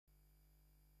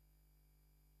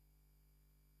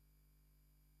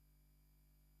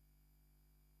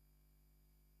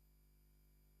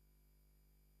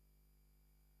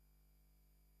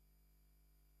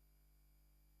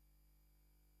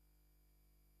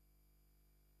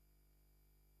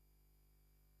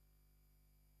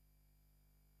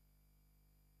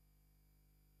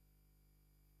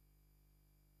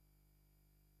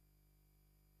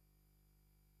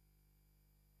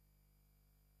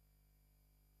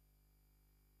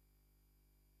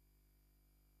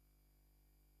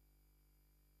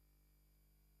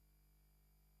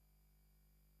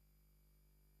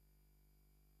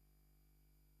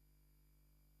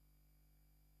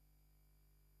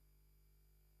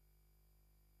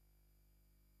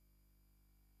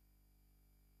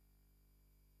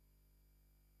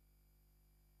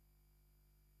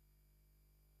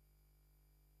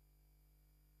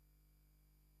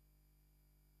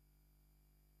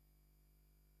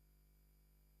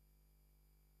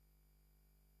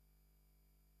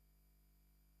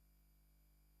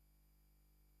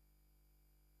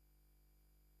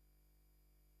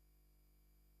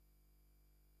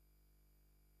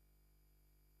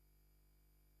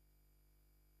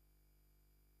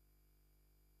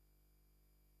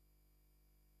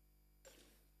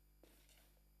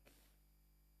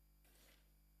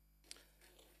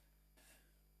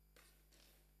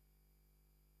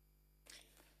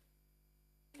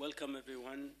Welcome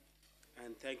everyone,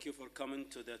 and thank you for coming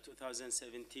to the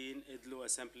 2017 IDLO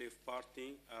Assembly of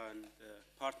Parties and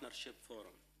Partnership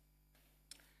Forum.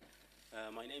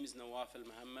 My name is Nawaf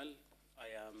Al-Muhammal. I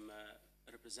am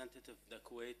a representative of the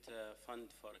Kuwait Fund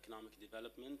for Economic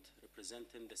Development,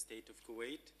 representing the state of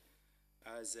Kuwait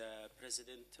as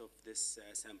president of this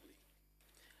assembly.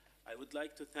 I would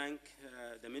like to thank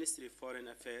the Ministry of Foreign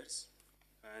Affairs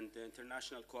and the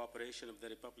international cooperation of the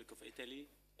Republic of Italy,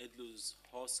 IDLO's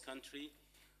host country,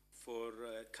 for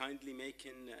kindly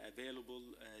making available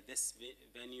this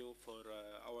venue for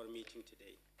our meeting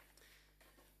today.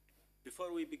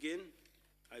 Before we begin,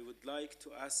 I would like to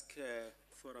ask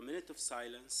for a minute of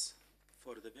silence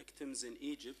for the victims in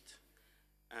Egypt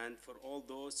and for all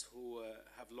those who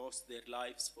have lost their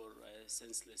lives for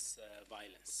senseless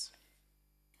violence.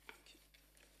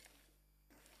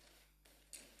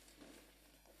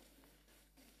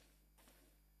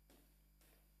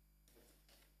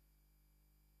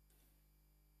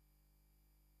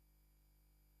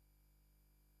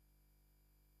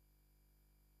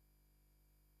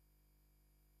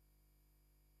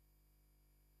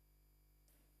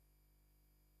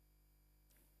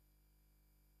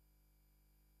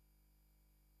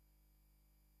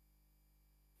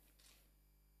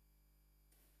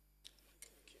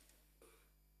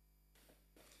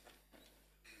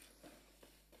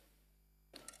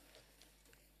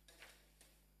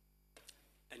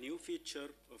 A new feature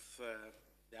of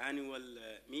the annual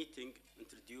meeting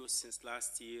introduced since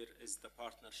last year is the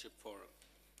Partnership Forum,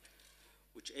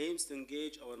 which aims to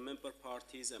engage our member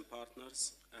parties and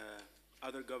partners,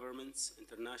 other governments,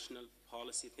 international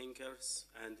policy thinkers,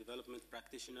 and development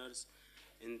practitioners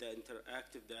in the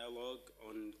interactive dialogue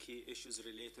on key issues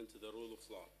relating to the rule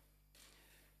of law.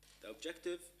 The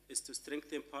objective is to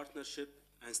strengthen partnership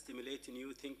and stimulate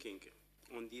new thinking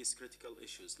on these critical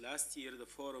issues. Last year, the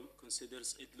forum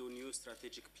considers IDLO new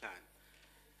strategic plan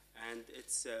and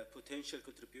its potential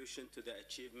contribution to the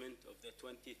achievement of the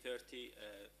 2030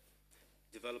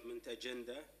 development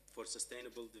agenda for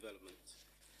sustainable development.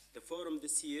 The forum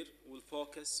this year will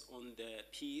focus on the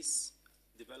peace,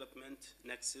 development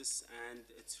nexus and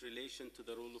its relation to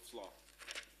the rule of law.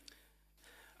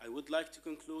 I would like to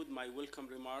conclude my welcome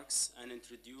remarks and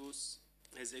introduce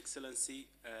His Excellency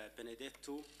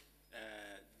Benedetto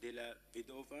della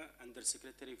Vedova, Under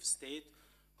Secretary of State,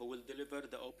 who will deliver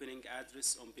the opening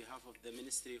address on behalf of the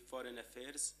Ministry of Foreign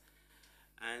Affairs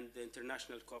and the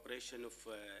International Cooperation of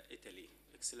Italy.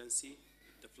 Excellency,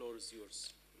 the floor is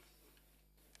yours.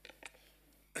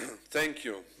 Thank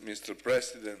you, Mr.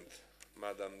 President,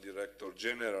 Madam Director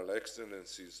General,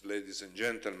 Excellencies, ladies and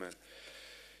gentlemen.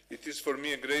 It is for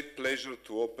me a great pleasure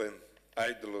to open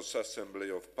IDLO's Assembly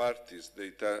of Parties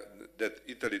that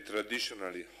Italy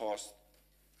traditionally hosts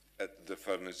at the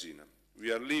Farnesina.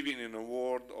 We are living in a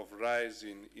world of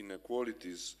rising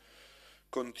inequalities,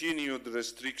 continued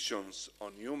restrictions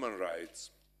on human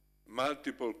rights,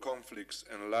 multiple conflicts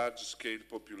and large-scale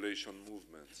population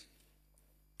movements.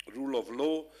 Rule of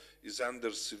law is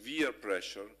under severe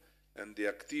pressure, and the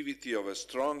activity of a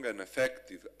strong and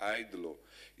effective IDLO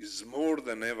is more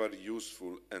than ever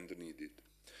useful and needed.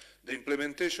 The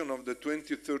implementation of the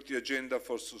 2030 Agenda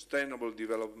for Sustainable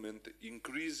Development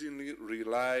increasingly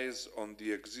relies on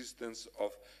the existence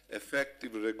of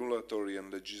effective regulatory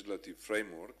and legislative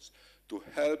frameworks to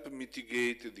help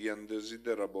mitigate the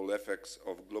undesirable effects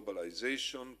of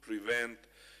globalization, prevent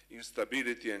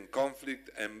instability and conflict,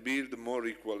 and build more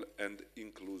equal and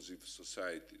inclusive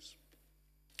societies.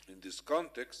 In this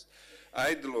context,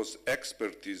 IDLO's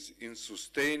expertise in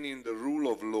sustaining the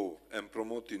rule of law and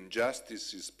promoting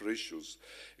justice is precious,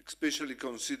 especially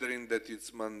considering that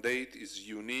its mandate is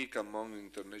unique among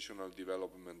international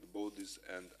development bodies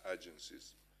and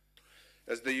agencies.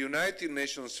 As the United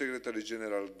Nations Secretary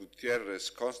General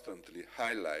Guterres constantly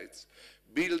highlights,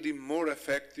 building more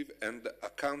effective and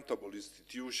accountable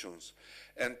institutions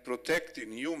and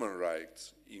protecting human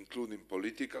rights, including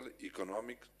political,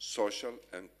 economic, social,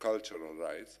 and cultural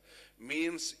rights,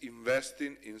 means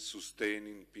investing in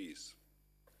sustaining peace.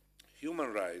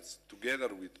 Human rights, together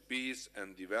with peace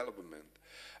and development,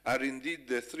 are indeed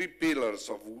the three pillars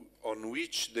on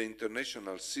which the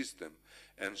international system,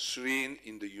 enshrined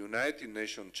in the United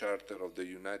Nations Charter of the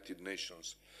United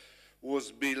Nations,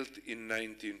 was built in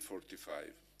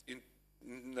 1945. In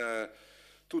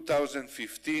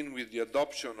 2015, with the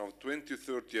adoption of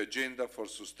 2030 Agenda for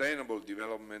Sustainable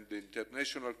Development, the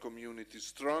international community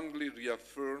strongly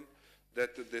reaffirmed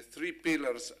that the three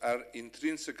pillars are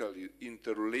intrinsically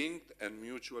interlinked and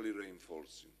mutually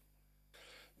reinforcing.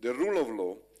 The rule of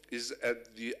law is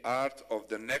at the heart of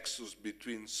the nexus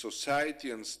between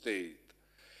society and state,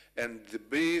 and the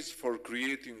base for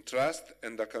creating trust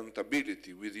and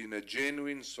accountability within a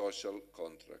genuine social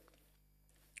contract.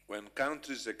 When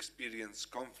countries experience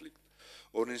conflict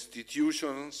or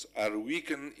institutions are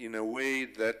weakened in a way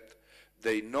that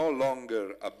they no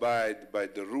longer abide by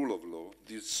the rule of law,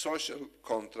 this social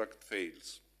contract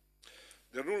fails.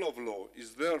 The rule of law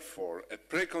is therefore a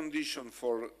precondition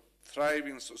for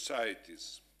thriving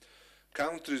societies.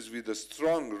 Countries with a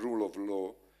strong rule of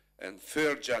law and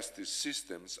fair justice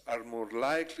systems are more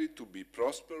likely to be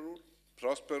prosperous,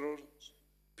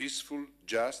 peaceful,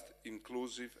 just,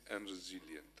 inclusive, and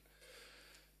resilient.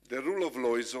 The rule of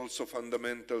law is also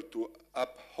fundamental to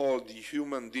uphold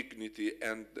human dignity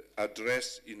and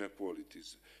address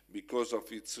inequalities. Because of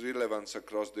its relevance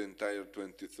across the entire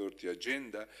 2030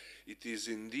 agenda, it is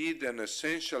indeed an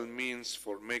essential means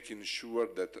for making sure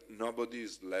that nobody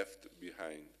is left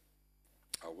behind.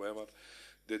 However,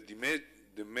 the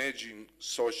damaging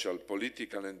social,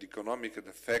 political, and economic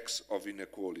effects of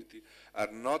inequality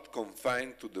are not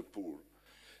confined to the poor.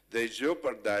 They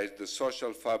jeopardize the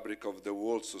social fabric of the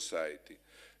whole society.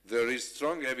 There is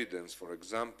strong evidence, for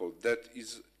example, that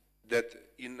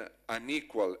in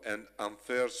unequal and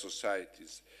unfair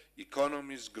societies,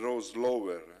 economies grow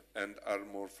slower and are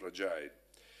more fragile.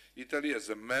 Italy, as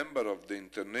a member of the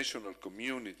international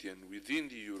community and within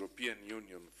the European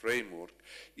Union framework,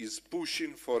 is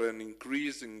pushing for an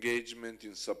increased engagement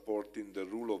in supporting the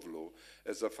rule of law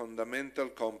as a fundamental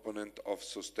component of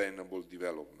sustainable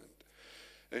development.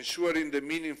 Ensuring the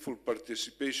meaningful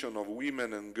participation of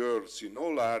women and girls in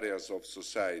all areas of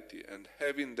society and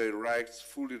having their rights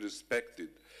fully respected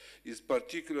is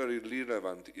particularly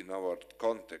relevant in our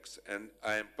context, and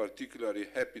I am particularly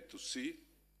happy to see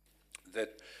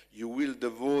that you will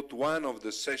devote one of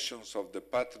the sessions of the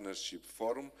Partnership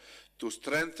Forum to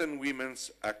strengthen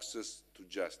women's access to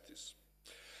justice.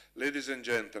 Ladies and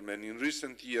gentlemen, in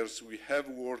recent years we have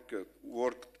worked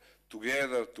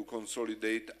together to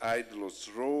consolidate IDLO's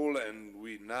role, and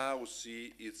we now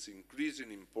see its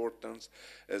increasing importance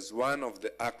as one of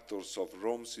the actors of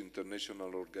Rome's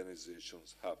International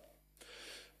Organization's hub.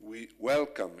 We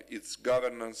welcome its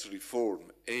governance reform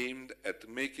aimed at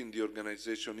making the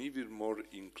organization even more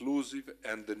inclusive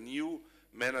and the new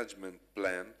management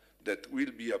plan that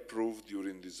will be approved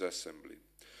during this assembly.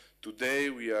 Today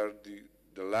we are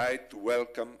delighted to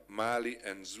welcome Mali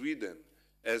and Sweden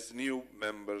as new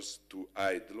members to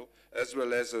IDLO, as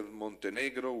well as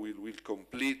Montenegro will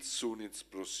complete soon its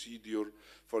procedure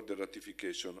for the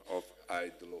ratification of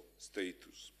IDLO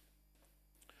status.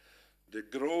 The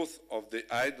growth of the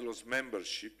IDLO's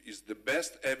membership is the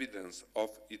best evidence of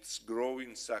its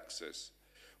growing success.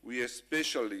 We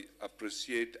especially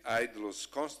appreciate IDLO's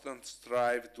constant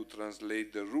strive to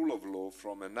translate the rule of law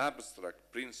from an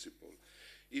abstract principle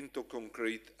into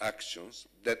concrete actions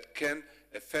that can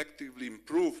effectively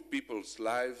improve people's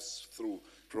lives through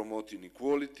promoting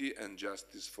equality and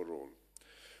justice for all.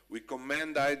 We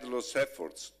commend IDLO's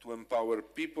efforts to empower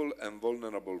people and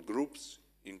vulnerable groups,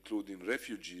 including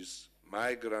refugees,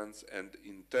 migrants, and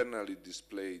internally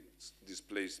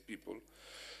displaced people,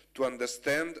 to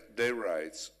understand their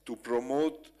rights, to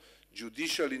promote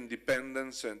judicial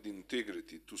independence and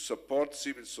integrity, to support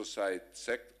civil society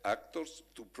actors,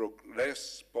 to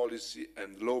progress policy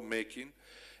and lawmaking,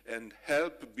 and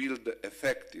help build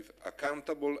effective,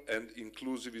 accountable, and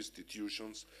inclusive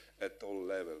institutions at all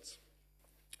levels,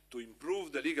 to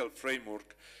improve the legal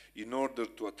framework in order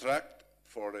to attract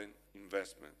foreign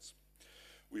investments.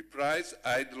 We prize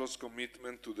IDLO's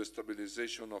commitment to the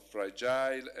stabilization of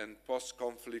fragile and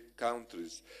post-conflict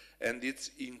countries and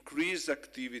its increased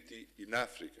activity in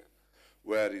Africa,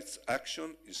 where its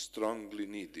action is strongly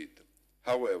needed.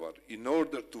 However, in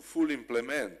order to fully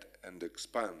implement and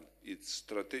expand its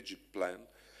strategic plan,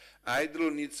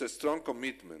 IDLO needs a strong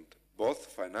commitment, both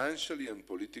financially and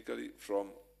politically, from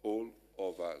all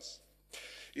of us.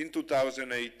 In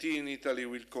 2018, Italy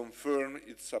will confirm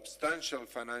its substantial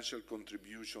financial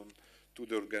contribution to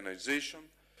the organization.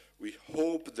 We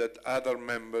hope that other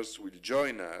members will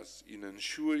join us in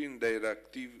ensuring their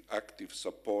active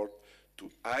support to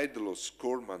IDLO's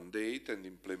core mandate and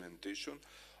implementation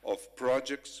of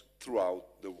projects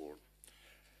throughout the world.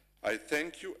 I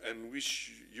thank you and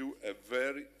wish you a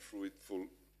very fruitful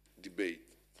debate.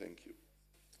 Thank you.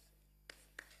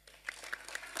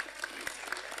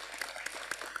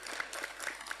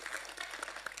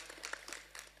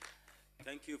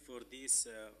 Thank you for these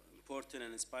important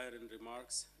and inspiring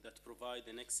remarks that provide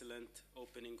an excellent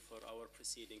opening for our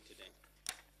proceeding today.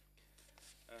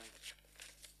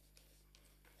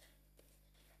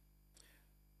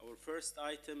 Our first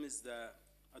item is the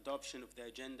adoption of the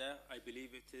agenda. I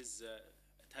believe it is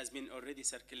it has been already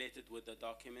circulated with the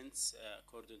documents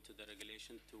according to the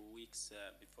regulation 2 weeks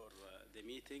before the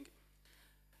meeting.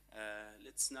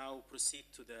 Let's now proceed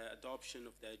to the adoption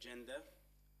of the agenda.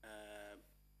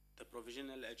 The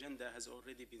provisional agenda has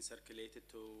already been circulated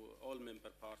to all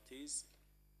member parties.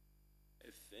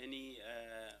 If any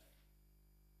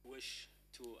wish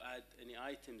to add any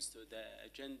items to the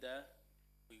agenda,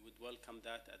 we would welcome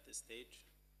that at this stage.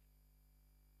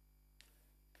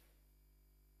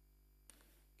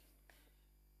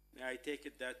 May I take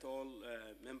it that all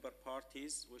member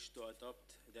parties wish to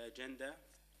adopt the agenda?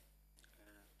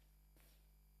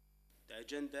 The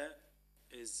agenda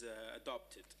is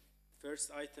adopted.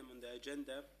 First item on the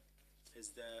agenda is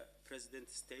the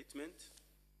President's statement.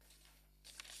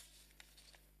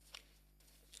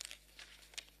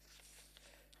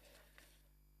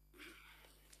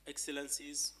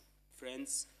 Excellencies,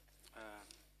 friends,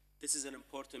 this is an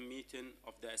important meeting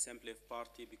of the Assembly of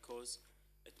Parties because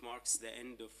it marks the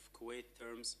end of Kuwait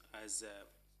terms as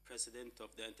President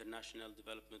of the International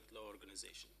Development Law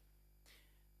Organization.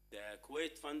 The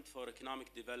Kuwait Fund for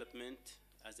Economic Development,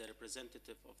 as a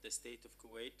representative of the state of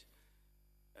Kuwait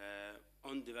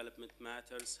on development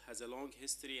matters, has a long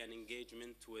history and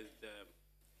engagement with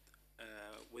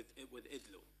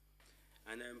IDLO.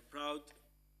 And I'm proud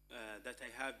that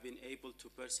I have been able to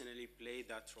personally play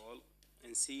that role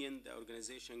in seeing the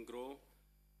organization grow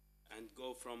and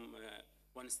go from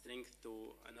one strength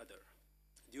to another.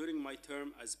 During my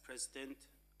term as president,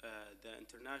 the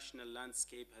international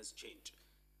landscape has changed,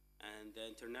 and the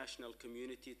international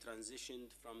community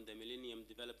transitioned from the Millennium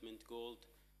Development Goal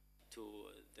to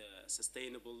the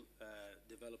Sustainable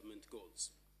Development Goals.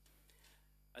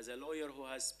 As a lawyer who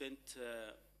has spent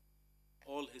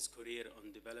all his career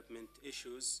on development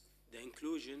issues, the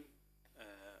inclusion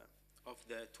of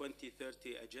the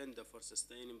 2030 Agenda for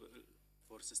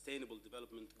Sustainable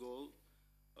Development Goal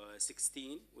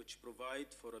 16, which provide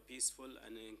for a peaceful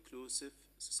and inclusive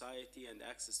society and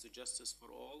access to justice for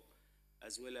all,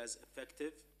 as well as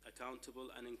effective, accountable,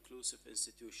 and inclusive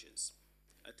institutions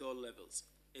at all levels,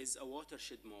 is a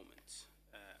watershed moment.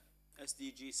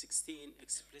 SDG 16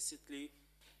 explicitly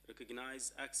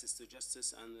recognize access to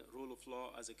justice and rule of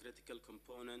law as a critical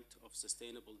component of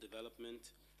sustainable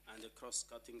development and a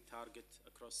cross-cutting target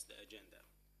across the agenda.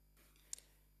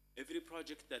 Every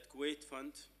project that Kuwait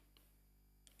Fund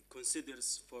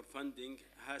considers for funding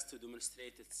has to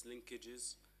demonstrate its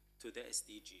linkages to the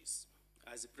SDGs.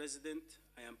 As a president,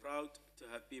 I am proud to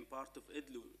have been part of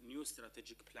IDLO's new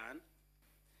strategic plan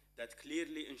that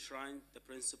clearly enshrined the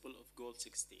principle of Goal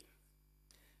 16,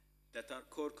 that are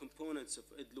core components of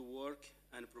IDLO work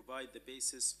and provide the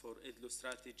basis for IDLO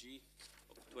strategy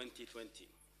of 2020.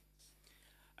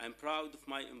 I am proud of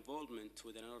my involvement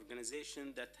with an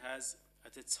organization that has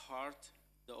at its heart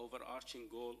the overarching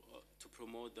goal to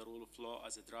promote the rule of law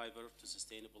as a driver to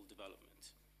sustainable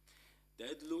development. The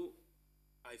IDLO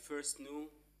I first knew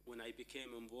when I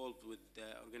became involved with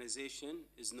the organization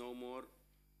is no more.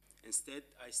 Instead,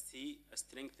 I see a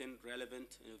strengthened,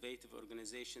 relevant, innovative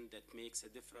organization that makes a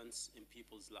difference in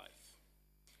people's life.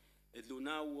 IDLO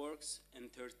now works in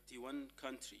 31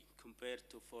 countries compared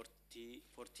to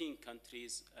 14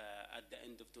 countries at the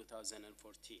end of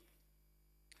 2014.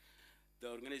 The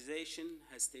organization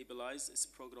has stabilized its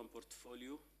program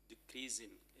portfolio, decreasing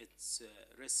its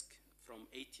risk from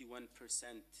 81%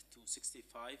 to 65%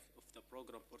 of the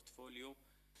program portfolio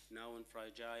now in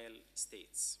fragile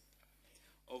states.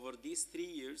 Over these 3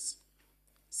 years,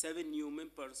 7 new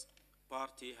members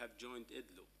parties have joined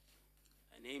IDLO,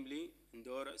 namely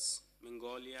Honduras,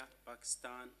 Mongolia,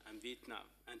 Pakistan, and Vietnam.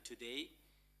 And today,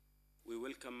 we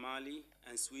welcome Mali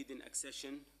and Sweden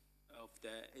accession of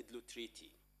the IDLO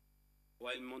Treaty,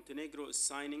 while Montenegro is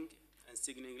signing and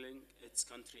signaling its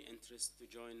country interest to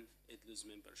join IDLO's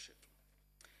membership.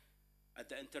 At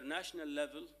the international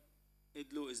level,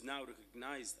 IDLO is now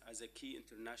recognized as a key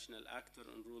international actor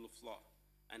on rule of law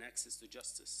and access to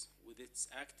justice, with its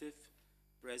active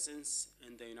presence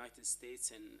in the United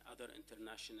States and other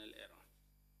international areas.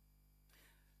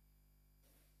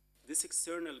 This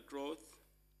external growth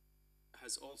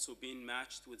has also been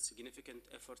matched with significant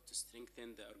effort to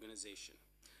strengthen the organization,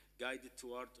 guided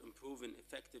toward improving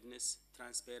effectiveness,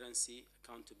 transparency,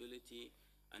 accountability,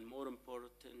 and more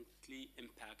importantly,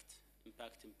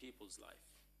 impacting people's life.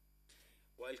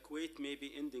 While Kuwait may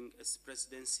be ending its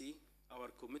presidency, our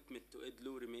commitment to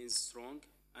IDLO remains strong,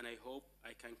 and I hope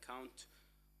I can count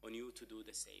on you to do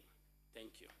the same.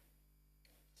 Thank you.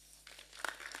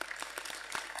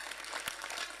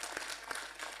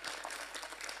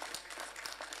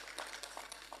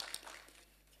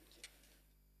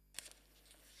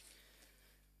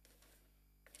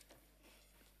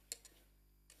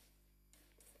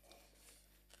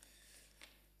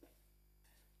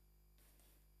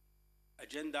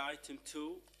 Agenda item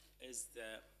 2 is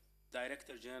the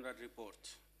Director General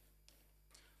report.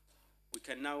 We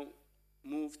can now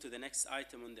move to the next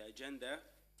item on the agenda,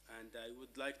 and I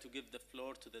would like to give the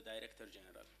floor to the Director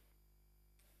General.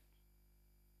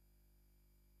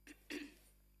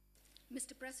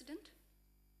 Mr. President,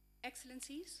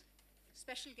 Excellencies,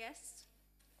 special guests,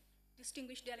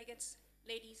 distinguished delegates,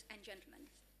 ladies and gentlemen,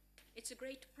 it's a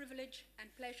great privilege and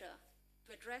pleasure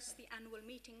to address the annual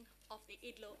meeting of the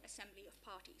IDLO Assembly of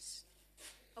Parties.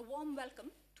 A warm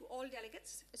welcome to all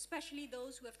delegates, especially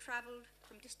those who have traveled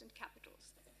from distant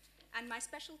capitals. And my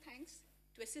special thanks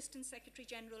to Assistant Secretary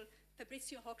General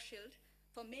Fabrizio Hochschild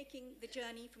for making the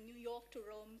journey from New York to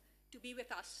Rome to be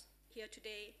with us here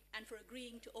today and for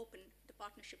agreeing to open the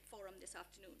Partnership Forum this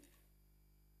afternoon.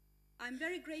 I'm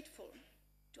very grateful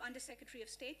to Under-Secretary of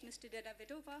State, Mr. Deda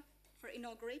Vedova, for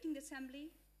inaugurating the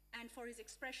Assembly and for his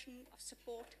expression of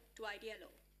support to IDLO,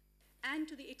 and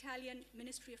to the Italian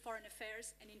Ministry of Foreign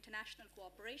Affairs and International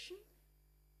Cooperation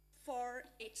for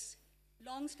its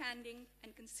long-standing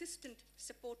and consistent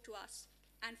support to us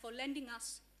and for lending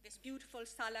us this beautiful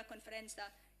Sala Conferenza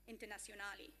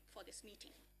Internazionale for this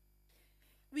meeting.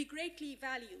 We greatly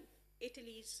value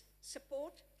Italy's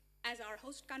support as our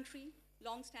host country,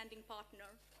 long-standing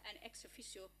partner, and ex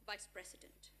officio vice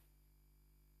president.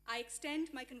 I extend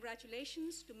my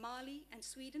congratulations to Mali and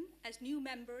Sweden as new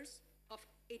members of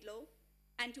IDLO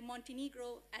and to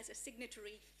Montenegro as a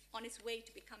signatory on its way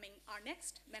to becoming our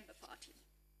next member party.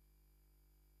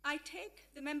 I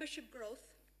take the membership growth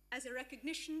as a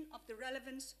recognition of the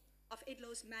relevance of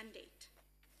IDLO's mandate.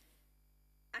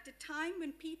 At a time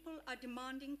when people are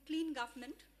demanding clean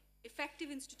government, effective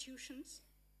institutions,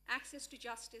 access to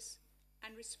justice,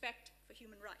 and respect for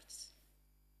human rights.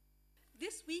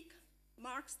 This week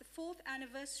marks the 4th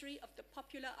anniversary of the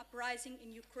popular uprising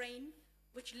in Ukraine,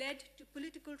 which led to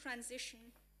political transition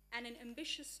and an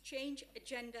ambitious change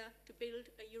agenda to build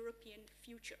a European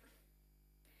future.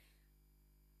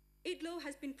 IDLO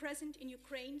has been present in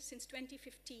Ukraine since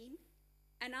 2015,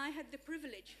 and I had the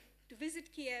privilege to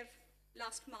visit Kiev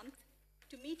last month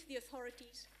to meet the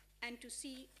authorities and to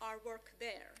see our work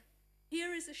there.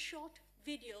 Here is a short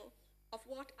video of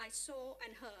what I saw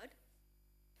and heard.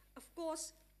 Of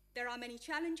course, there are many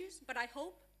challenges, but I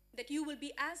hope that you will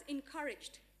be as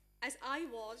encouraged as I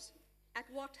was at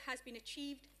what has been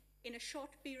achieved in a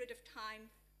short period of time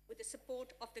with the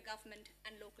support of the government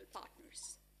and local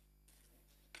partners.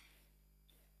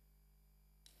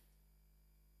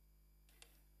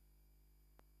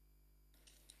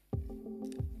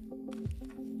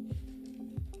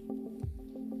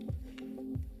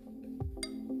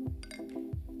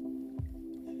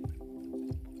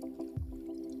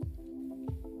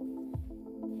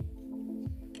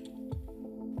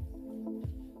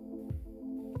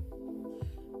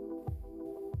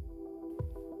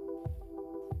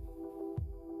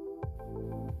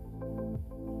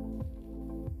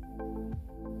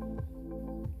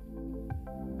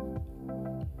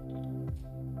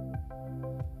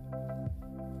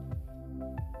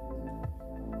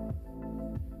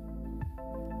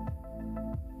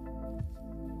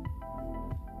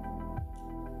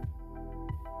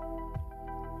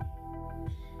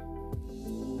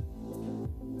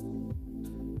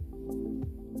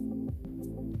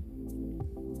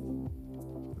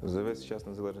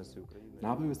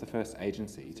 NABU is the first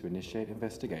agency to initiate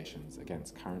investigations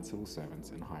against current civil servants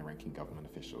and high-ranking government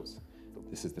officials.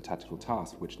 This is the tactical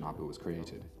task for which NABU was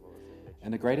created.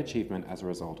 And a great achievement as a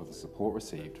result of the support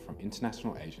received from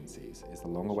international agencies is the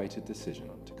long-awaited decision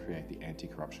to create the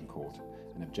Anti-Corruption Court,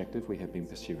 an objective we have been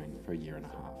pursuing for a year and a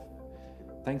half.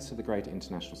 Thanks to the great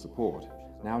international support,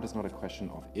 now it is not a question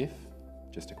of if,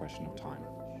 just a question of time.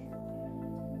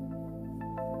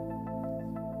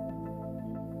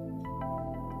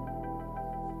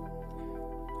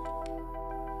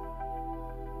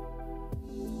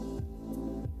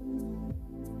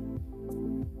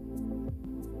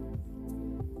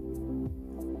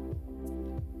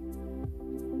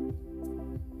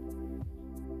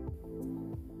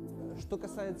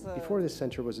 Before this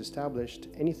center was established,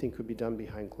 anything could be done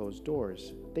behind closed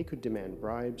doors. They could demand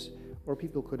bribes, or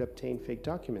people could obtain fake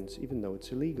documents, even though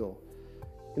it's illegal.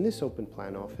 In this open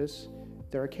plan office,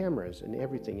 there are cameras and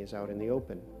everything is out in the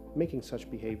open, making such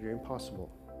behavior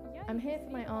impossible. I'm here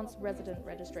for my aunt's resident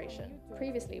registration.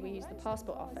 Previously, we used the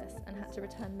passport office and had to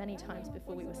return many times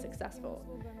before we were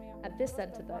successful. At this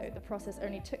center, though, the process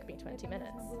only took me 20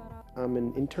 minutes. I'm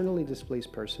an internally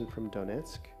displaced person from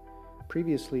Donetsk.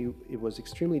 Previously, it was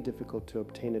extremely difficult to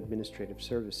obtain administrative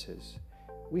services.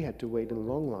 We had to wait in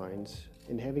long lines,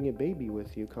 and having a baby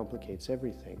with you complicates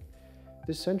everything.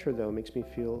 This center, though, makes me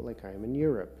feel like I am in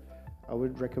Europe. I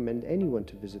would recommend anyone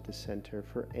to visit the center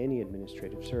for any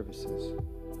administrative services.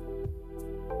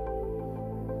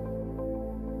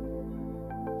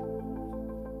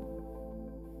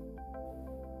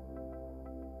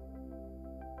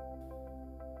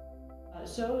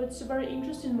 So it's a very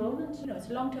interesting moment. You know, it's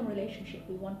a long-term relationship.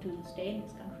 We want to stay in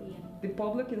this country. And the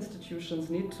public institutions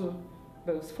need to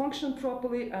both function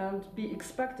properly and be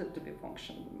expected to be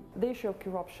functioning. The issue of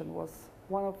corruption was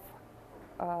one of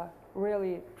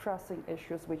really pressing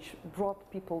issues which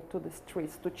brought people to the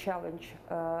streets to challenge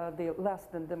the less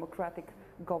than democratic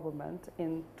government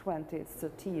in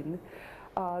 2013.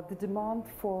 The demand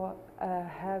for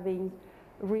having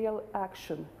real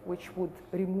action which would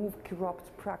remove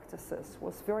corrupt practices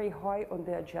was very high on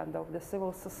the agenda of the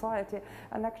civil society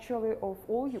and actually of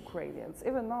all Ukrainians.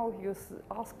 Even now, you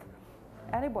ask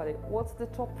anybody what's the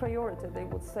top priority, they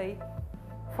would say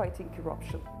fighting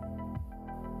corruption.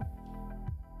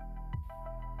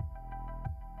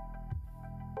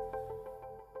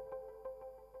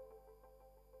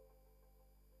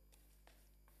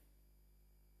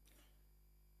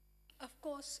 Of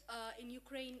course, in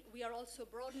Ukraine, we are also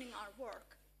broadening our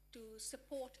work to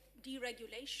support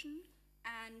deregulation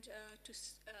and to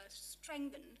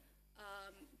strengthen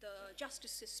the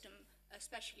justice system,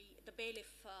 especially the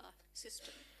bailiff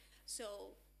system.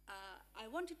 So I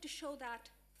wanted to show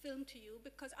that film to you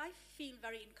because I feel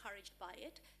very encouraged by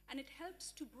it, and it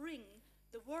helps to bring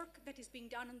the work that is being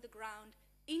done on the ground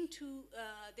into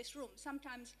this room.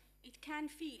 Sometimes it can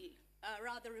feel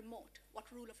rather remote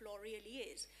what rule of law really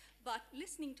is. But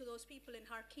listening to those people in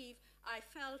Kharkiv, I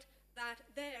felt that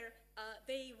there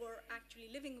they were actually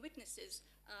living witnesses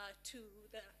to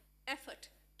the effort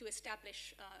to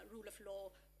establish rule of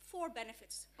law for the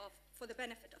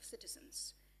benefit of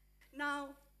citizens.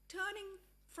 Now, turning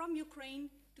from Ukraine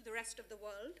to the rest of the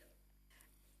world,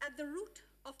 at the root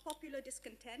of popular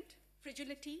discontent,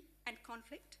 fragility, and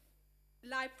conflict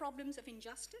lie problems of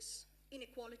injustice,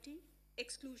 inequality,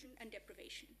 exclusion, and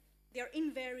deprivation. They are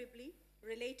invariably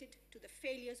related to the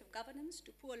failures of governance,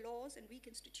 to poor laws and weak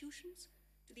institutions,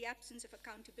 to the absence of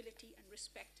accountability and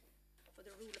respect for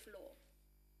the rule of law.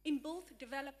 In both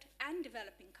developed and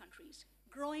developing countries,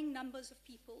 growing numbers of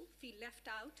people feel left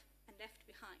out and left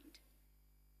behind.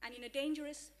 And in a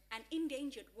dangerous and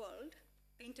endangered world,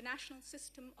 the international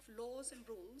system of laws and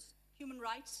rules, human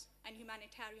rights and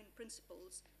humanitarian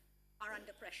principles are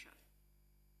under pressure.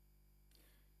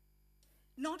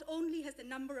 Not only has the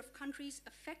number of countries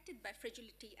affected by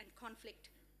fragility and conflict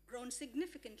grown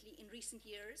significantly in recent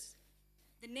years,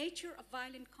 the nature of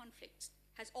violent conflicts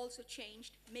has also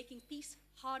changed, making peace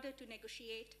harder to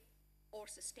negotiate or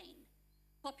sustain.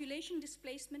 Population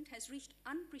displacement has reached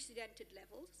unprecedented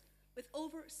levels, with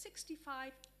over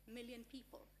 65 million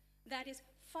people. That is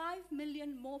 5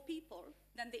 million more people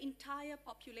than the entire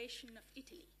population of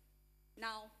Italy,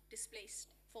 now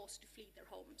displaced, forced to flee their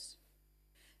homes.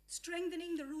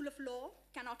 Strengthening the rule of law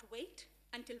cannot wait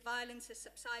until violence has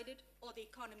subsided or the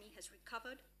economy has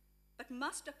recovered, but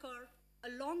must occur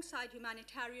alongside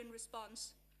humanitarian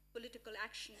response, political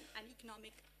action, and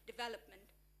economic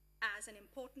development as an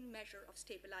important measure of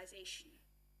stabilization.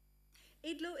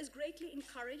 IDLO is greatly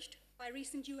encouraged by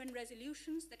recent UN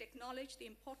resolutions that acknowledge the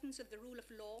importance of the rule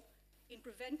of law in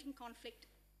preventing conflict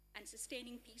and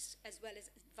sustaining peace, as well as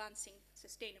advancing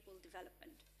sustainable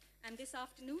development. And this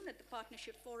afternoon at the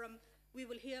Partnership Forum, we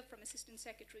will hear from Assistant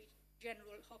Secretary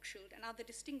General Hochschild and other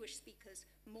distinguished speakers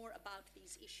more about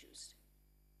these issues.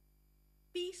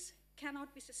 Peace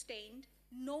cannot be sustained,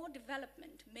 nor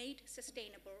development made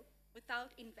sustainable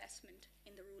without investment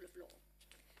in the rule of law.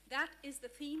 That is the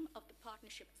theme of the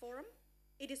Partnership Forum.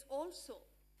 It is also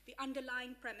the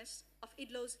underlying premise of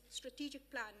IDLO's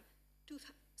strategic plan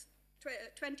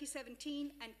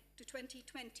 2017 and to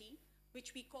 2020,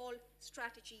 which we call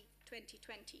Strategy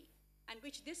 2020, and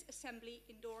which this Assembly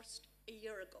endorsed a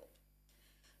year ago.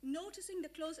 Noticing the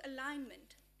close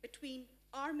alignment between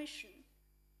our mission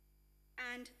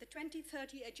and the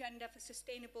 2030 Agenda for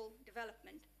Sustainable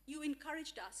Development, you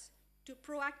encouraged us to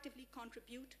proactively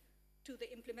contribute to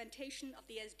the implementation of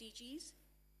the SDGs,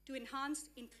 to enhance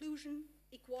inclusion,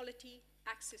 equality,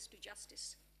 access to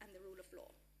justice, and the rule of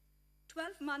law.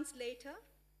 12 months later,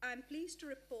 I am pleased to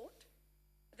report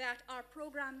that our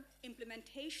program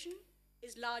implementation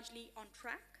is largely on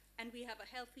track, and we have a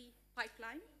healthy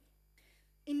pipeline.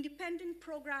 Independent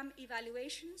program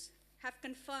evaluations have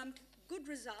confirmed good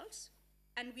results,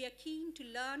 and we are keen to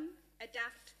learn,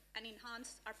 adapt, and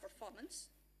enhance our performance.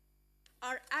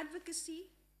 Our advocacy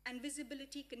and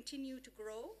visibility continue to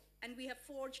grow, and we have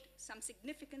forged some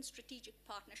significant strategic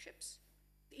partnerships.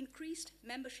 The increased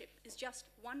membership is just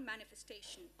one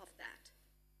manifestation of that.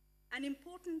 and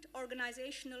important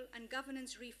organizational and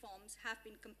governance reforms have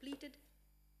been completed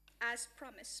as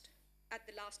promised at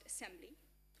the last assembly,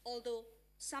 although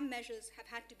some measures have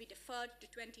had to be deferred to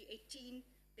 2018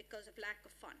 because of lack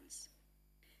of funds.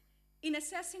 In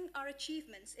assessing our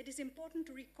achievements, it is important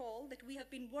to recall that we have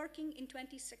been working in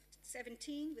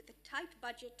 2017 with a tight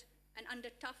budget and under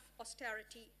tough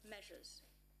austerity measures.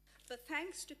 But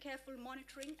thanks to careful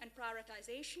monitoring and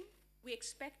prioritization, we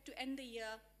expect to end the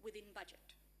year within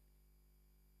budget.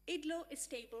 IDLO is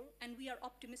stable and we are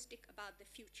optimistic about the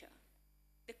future.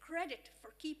 The credit for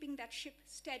keeping that ship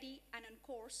steady and on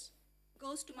course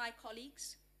goes to my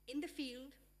colleagues in the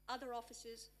field, other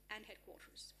offices, and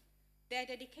headquarters. Their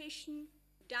dedication,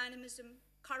 dynamism,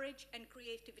 courage, and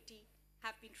creativity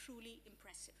have been truly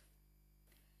impressive.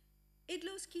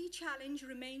 IDLO's key challenge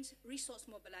remains resource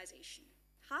mobilization.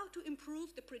 How to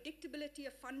improve the predictability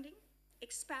of funding,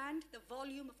 expand the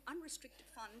volume of unrestricted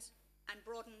funds, and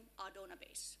broaden our donor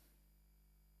base.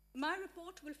 My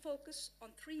report will focus on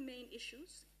three main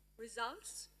issues: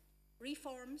 results,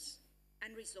 reforms,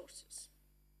 and resources.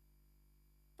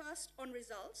 First, on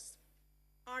results,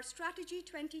 our Strategy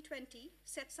 2020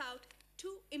 sets out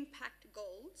two impact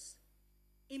goals: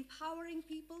 empowering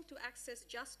people to access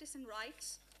justice and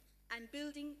rights, and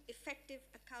building effective,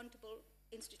 accountable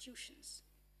institutions.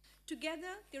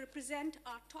 Together, they represent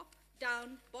our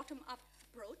top-down, bottom-up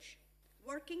approach,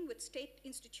 working with state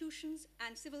institutions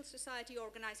and civil society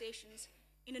organizations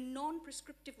in a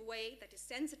non-prescriptive way that is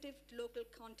sensitive to local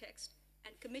context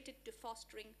and committed to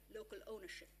fostering local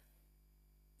ownership.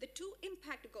 The two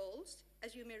impact goals,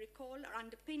 as you may recall, are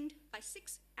underpinned by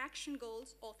 6 action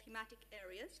goals or thematic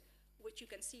areas, which you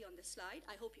can see on this slide.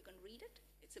 I hope you can read it.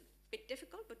 It's a bit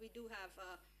difficult, but we do have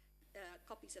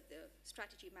copies of the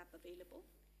strategy map available.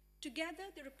 Together,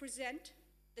 they represent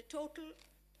the total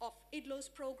of IDLO's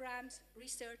programs,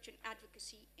 research, and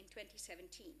advocacy in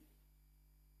 2017.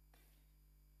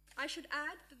 I should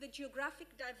add that the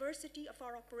geographic diversity of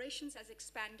our operations has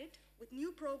expanded, with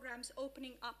new programs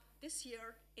opening up this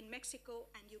year in Mexico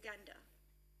and Uganda.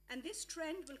 And this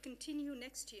trend will continue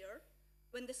next year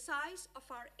when the size of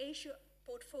our Asia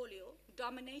portfolio,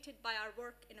 dominated by our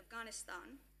work in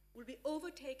Afghanistan, will be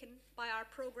overtaken by our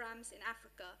programs in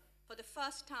Africa for the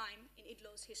first time in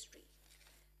IDLO's history.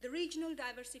 The regional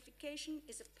diversification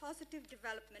is a positive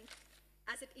development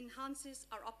as it enhances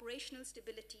our operational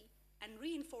stability and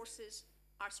reinforces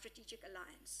our strategic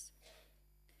alliance.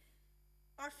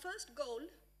 Our first goal,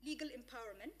 legal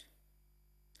empowerment,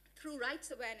 through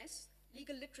rights awareness,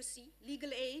 legal literacy,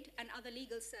 legal aid, and other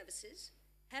legal services,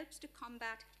 helps to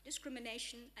combat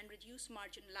discrimination and reduce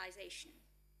marginalization.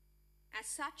 As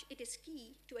such, it is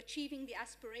key to achieving the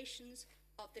aspirations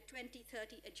of the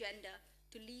 2030 Agenda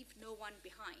to leave no one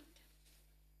behind.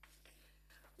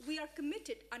 We are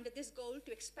committed under this goal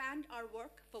to expand our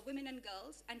work for women and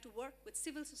girls and to work with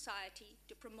civil society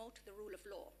to promote the rule of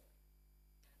law.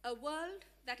 A world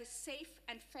that is safe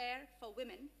and fair for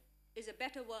women is a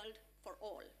better world for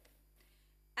all.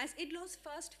 As IDLO's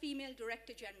first female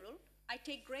Director General, I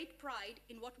take great pride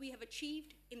in what we have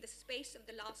achieved in the space of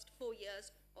the last 4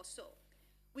 years or so.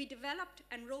 We developed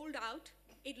and rolled out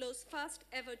IDLO's first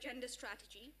ever gender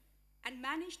strategy and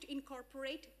managed to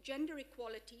incorporate gender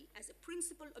equality as a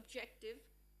principal objective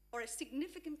or a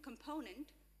significant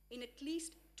component in at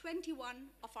least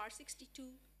 21 of our 62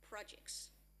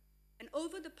 projects. And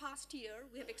over the past year,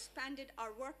 we have expanded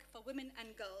our work for women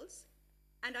and girls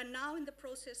and are now in the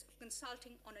process of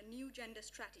consulting on a new gender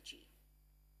strategy.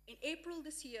 In April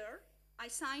this year, I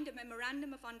signed a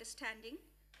memorandum of understanding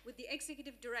with the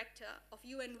Executive Director of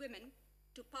UN Women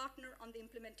to partner on the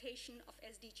implementation of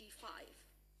SDG 5.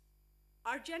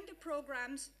 Our gender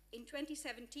programs in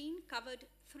 2017 covered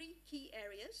 3 key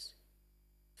areas.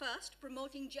 First,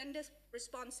 promoting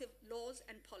gender-responsive laws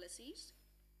and policies.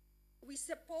 We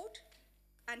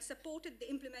supported the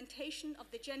implementation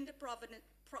of the gender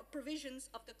provisions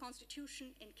of the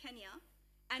Constitution in Kenya,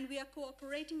 and we are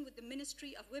cooperating with the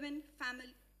Ministry of Women,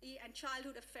 Family and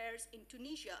Childhood Affairs in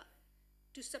Tunisia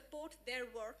to support their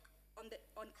work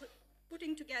on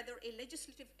putting together a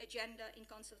legislative agenda in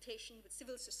consultation with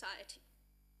civil society.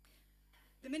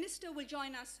 The Minister will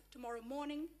join us tomorrow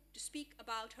morning to speak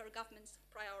about her government's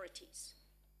priorities.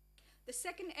 The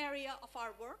second area of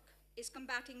our work is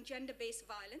combating gender-based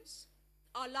violence.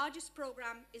 Our largest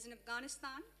program is in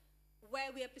Afghanistan,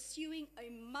 where we are pursuing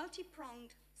a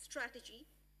multi-pronged strategy,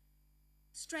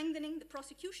 strengthening the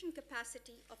prosecution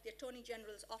capacity of the Attorney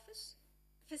General's office,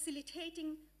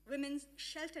 facilitating women's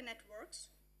shelter networks,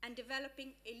 and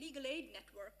developing a legal aid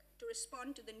network to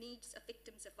respond to the needs of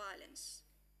victims of violence.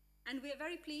 And we are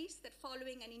very pleased that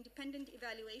following an independent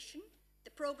evaluation,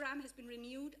 The program has been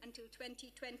renewed until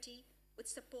 2020 with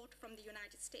support from the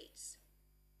United States.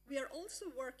 We are also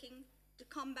working to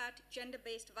combat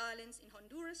gender-based violence in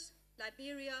Honduras,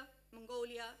 Liberia,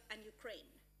 Mongolia, and Ukraine.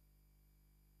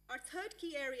 Our third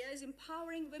key area is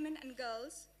empowering women and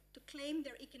girls to claim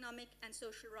their economic and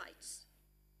social rights.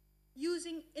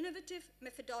 Using innovative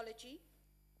methodology,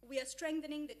 we are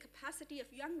strengthening the capacity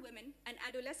of young women and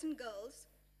adolescent girls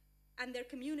and their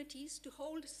communities to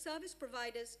hold service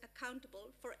providers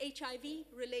accountable for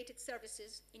HIV-related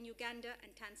services in Uganda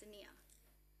and Tanzania.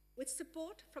 With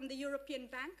support from the European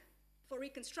Bank for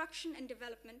Reconstruction and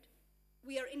Development,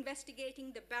 we are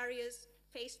investigating the barriers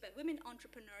faced by women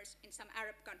entrepreneurs in some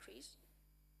Arab countries.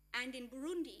 And in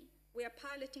Burundi, we are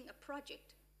piloting a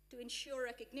project to ensure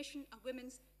recognition of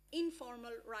women's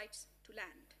informal rights to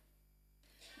land.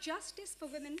 Justice for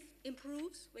women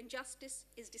improves when justice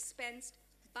is dispensed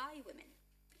by women.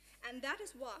 And that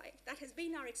has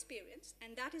been our experience,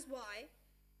 and that is why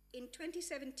in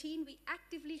 2017 we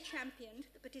actively championed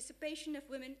the participation of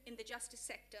women in the justice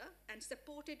sector and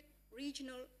supported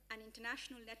regional and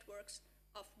international networks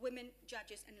of women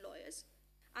judges and lawyers.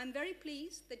 I'm very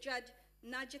pleased that Judge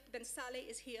Najat Ben Saleh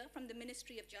is here from the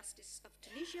Ministry of Justice of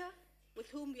Tunisia, with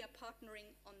whom we are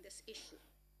partnering on this issue.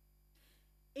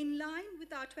 In line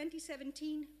with our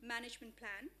 2017 management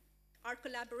plan, our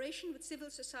collaboration with civil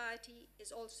society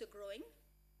is also growing.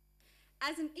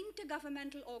 As an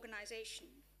intergovernmental organization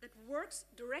that works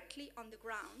directly on the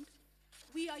ground,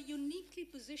 we are uniquely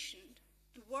positioned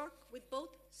to work with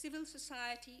both civil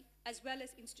society as well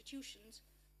as institutions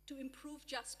to improve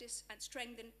justice and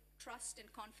strengthen trust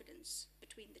and confidence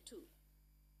between the two.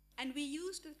 And we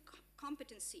used the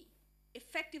competency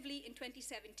effectively in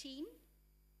 2017,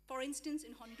 for instance,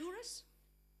 in Honduras,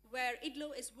 where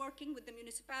IDLO is working with the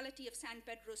municipality of San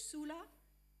Pedro Sula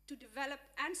to develop,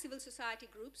 and civil society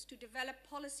groups, to develop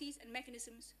policies and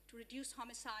mechanisms to reduce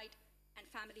homicide and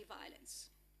family violence.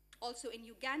 Also in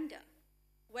Uganda,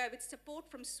 where with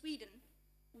support from Sweden,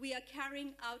 we are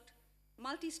carrying out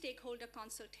multi-stakeholder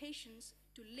consultations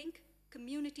to link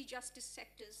community justice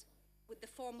sectors with the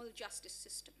formal justice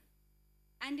system.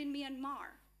 And in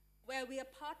Myanmar, where we are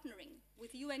partnering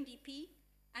with UNDP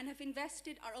and have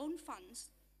invested our own funds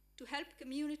to help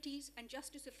communities and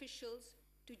justice officials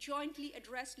to jointly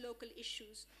address local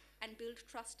issues and build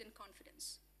trust and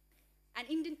confidence. An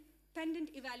independent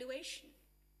evaluation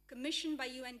commissioned by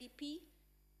UNDP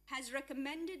has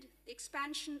recommended the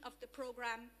expansion of the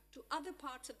program to other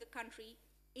parts of the country,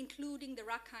 including the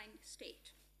Rakhine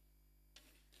state.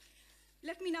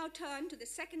 Let me now turn to the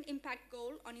second impact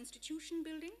goal on institution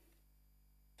building.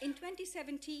 In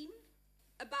 2017,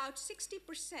 about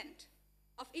 60%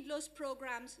 of IDLO's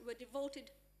programs were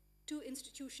devoted to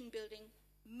institution building,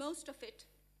 most of it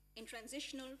in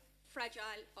transitional,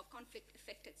 fragile, or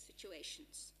conflict-affected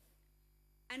situations.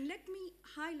 And let me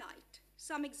highlight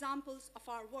some examples of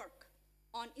our work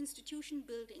on institution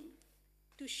building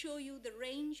to show you the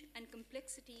range and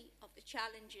complexity of the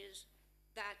challenges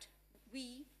that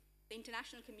we, the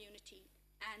international community,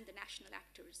 and the national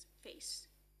actors face.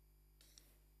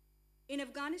 In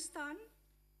Afghanistan,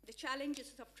 the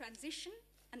challenges of transition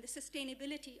and the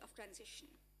sustainability of transition.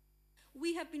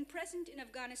 We have been present in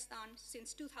Afghanistan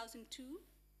since 2002,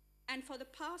 and for the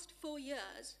past 4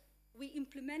 years, we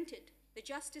implemented the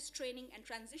Justice Training and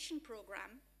Transition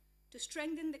Program to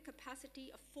strengthen the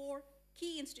capacity of 4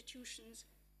 key institutions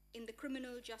in the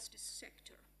criminal justice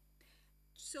sector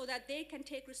so that they can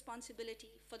take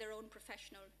responsibility for their own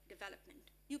professional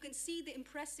development. You can see the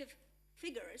impressive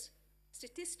figures,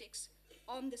 statistics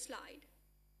on the slide.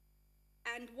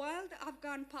 And while the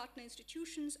Afghan partner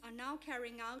institutions are now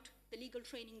carrying out the legal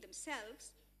training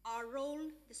themselves, our role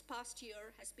this past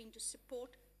year has been to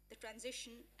support the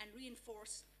transition and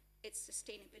reinforce its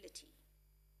sustainability.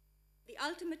 The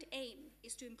ultimate aim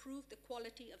is to improve the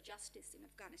quality of justice in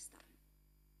Afghanistan.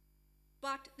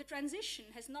 But the transition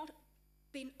has not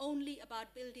been only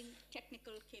about building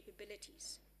technical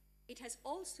capabilities. It has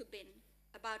also been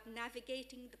about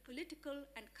navigating the political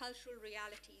and cultural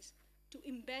realities to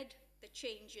embed the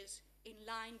changes in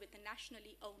line with the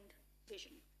nationally owned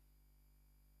vision.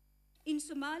 In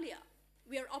Somalia,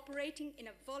 we are operating in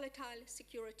a volatile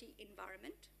security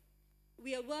environment.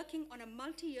 We are working on a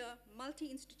multi-year,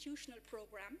 multi-institutional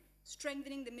program,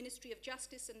 strengthening the Ministry of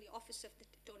Justice and the Office of the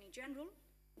Attorney General,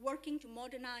 working to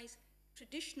modernize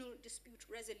traditional dispute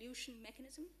resolution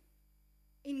mechanism,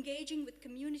 engaging with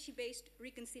community-based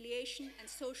reconciliation and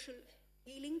social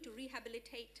healing to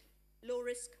rehabilitate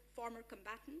low-risk former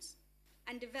combatants,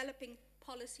 and developing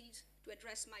policies to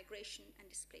address migration and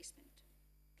displacement.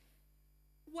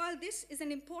 While this is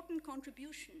an important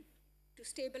contribution to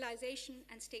stabilization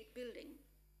and state building,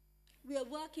 we are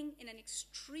working in an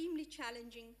extremely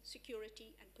challenging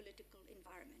security and political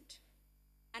environment.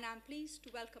 And I'm pleased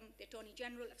to welcome the Attorney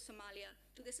General of Somalia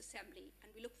to this assembly, and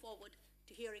we look forward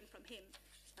to hearing from him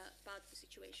about the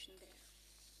situation there.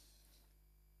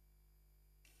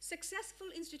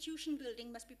 Successful institution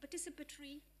building must be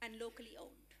participatory and locally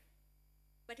owned,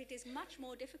 but it is much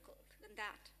more difficult than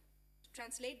that to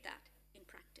translate that in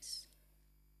practice.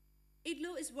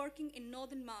 IDLO is working in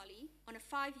northern Mali on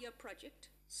a 5-year project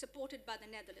supported by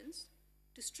the Netherlands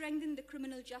to strengthen the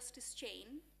criminal justice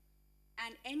chain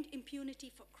and end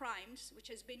impunity for crimes, which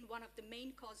has been one of the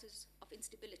main causes of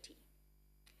instability.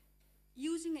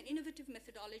 Using an innovative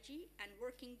methodology and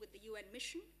working with the UN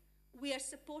mission, we are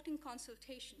supporting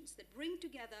consultations that bring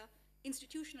together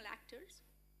institutional actors,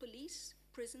 police,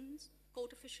 prisons,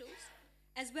 court officials,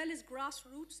 as well as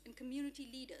grassroots and community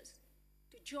leaders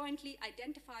to jointly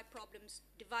identify problems,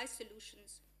 devise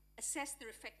solutions, assess their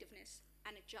effectiveness,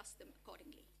 and adjust them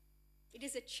accordingly. It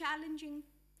is a challenging,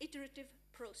 iterative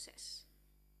process,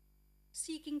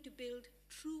 seeking to build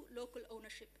true local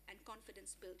ownership and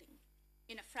confidence building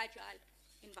in a fragile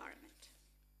environment.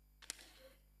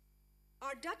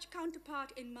 Our Dutch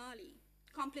counterpart in Mali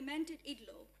complimented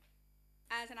IDLO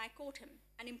as, and I quote him,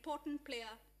 an important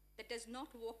player that does not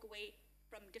walk away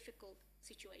from difficult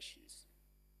situations.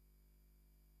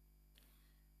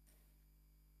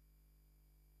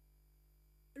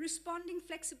 Responding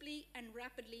flexibly and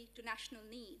rapidly to national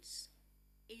needs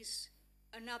is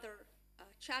another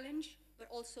challenge, but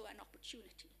also an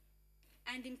opportunity.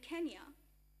 And in Kenya,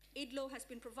 IDLO has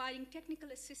been providing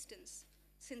technical assistance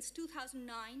since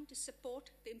 2009 to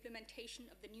support the implementation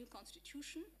of the new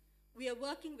constitution. We are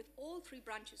working with all 3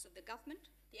 branches of the government,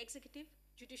 the executive,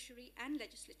 judiciary, and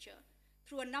legislature,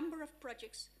 through a number of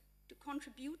projects to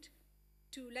contribute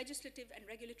to legislative and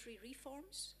regulatory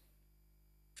reforms,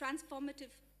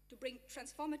 to bring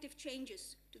transformative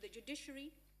changes to the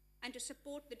judiciary, and to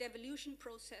support the devolution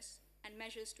process and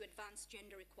measures to advance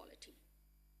gender equality.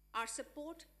 Our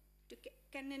support to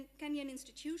Kenyan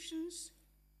institutions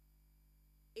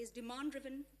is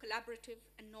demand-driven, collaborative,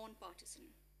 and non-partisan.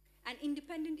 An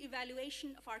independent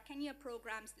evaluation of our Kenya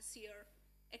programs this year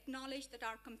acknowledged that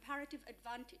our comparative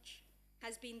advantage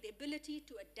has been the ability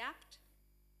to adapt,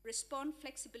 respond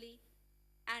flexibly,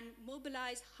 and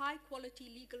mobilize high-quality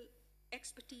legal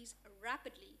expertise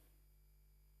rapidly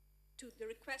to the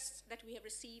requests that we have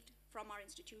received from our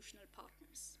institutional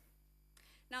partners.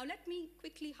 Now, let me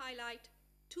quickly highlight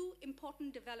 2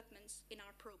 important developments in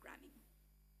our programming.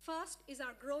 First is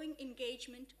our growing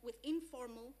engagement with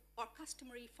informal or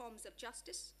customary forms of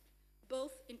justice,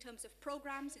 both in terms of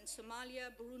programs in Somalia,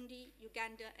 Burundi,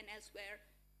 Uganda, and elsewhere,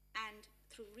 and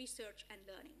through research and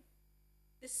learning.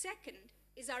 The second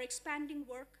is our expanding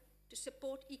work to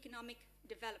support economic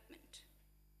development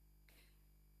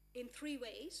in 3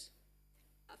 ways.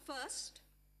 First,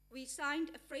 we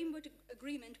signed a framework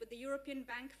agreement with the European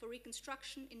Bank for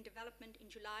Reconstruction and Development in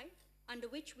July, under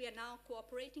which we are now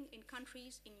cooperating in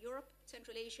countries in Europe,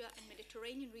 Central Asia, and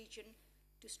Mediterranean region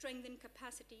to strengthen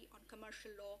capacity on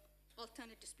commercial law,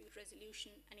 alternate dispute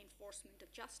resolution, and enforcement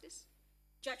of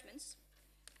judgments.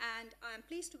 And I am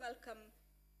pleased to welcome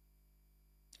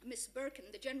Ms.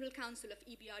 Birkin, the General Counsel of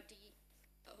EBRD,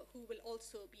 who will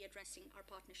also be addressing our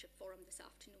partnership forum this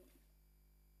afternoon.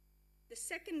 The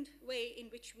second way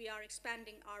in which we are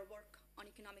expanding our work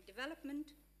on economic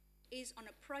development is on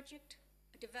a project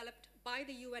developed by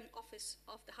the UN Office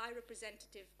of the High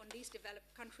Representative on Least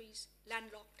Developed Countries,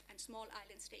 Landlocked and Small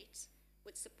Island States,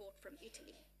 with support from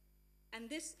Italy. And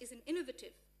this is an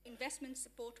innovative investment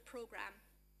support program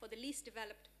for the least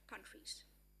developed countries.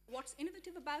 What's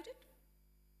innovative about it?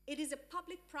 It is a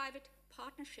public-private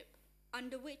partnership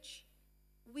under which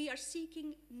we are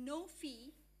seeking no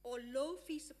fee or low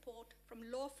fee support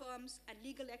from law firms and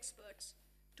legal experts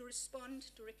to respond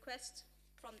to requests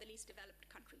from the least developed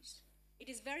countries. It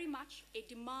is very much a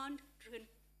demand-driven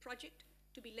project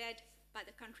to be led by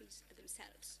the countries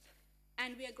themselves.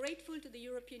 And we are grateful to the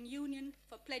European Union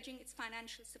for pledging its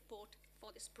financial support for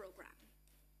this program.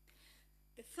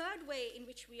 The third way in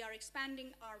which we are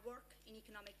expanding our work in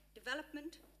economic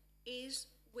development is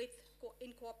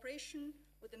in cooperation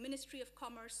with the Ministry of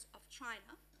Commerce of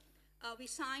China. We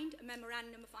signed a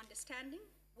memorandum of understanding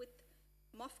with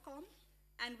MOFCOM,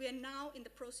 and we are now in the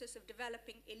process of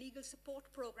developing a legal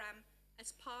support program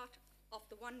as part of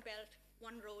the One Belt,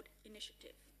 One Road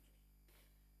initiative.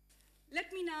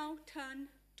 Let me now turn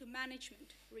to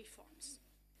management reforms.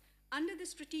 Under the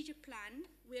strategic plan,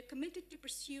 we are committed to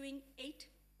pursuing 8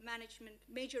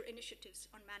 major initiatives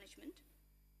on management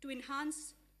to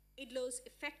enhance IDLO's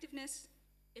effectiveness,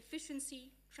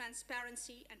 efficiency,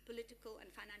 transparency, and political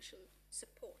and financial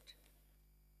support.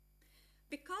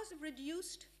 Because of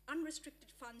reduced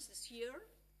unrestricted funds this year,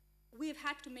 we have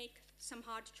had to make some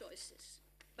hard choices,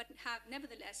 but have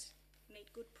nevertheless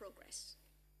made good progress.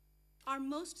 Our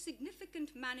most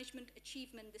significant management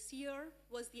achievement this year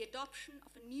was the adoption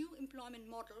of a new employment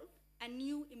model and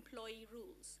new employee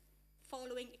rules,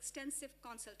 following extensive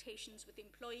consultations with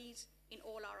employees in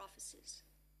all our offices.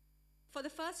 For the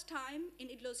first time in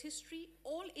IDLO's history,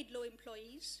 all IDLO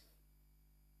employees,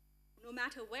 no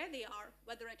matter where they are,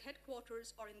 whether at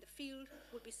headquarters or in the field,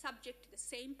 will be subject to the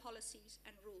same policies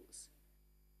and rules.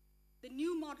 The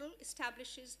new model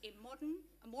establishes a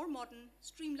more modern,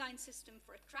 streamlined system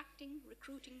for attracting,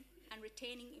 recruiting, and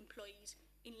retaining employees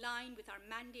in line with our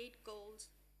mandate, goals,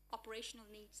 operational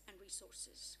needs, and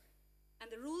resources. And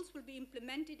the rules will be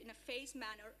implemented in a phased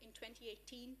manner in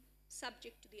 2018,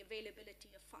 subject to the availability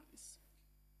of funds.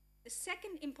 The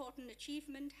second important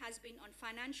achievement has been on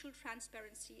financial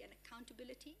transparency and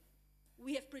accountability.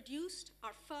 We have produced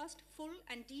our first full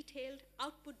and detailed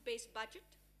output-based budget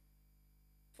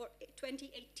for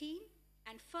 2018,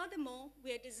 and furthermore,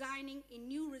 we are designing a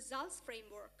new results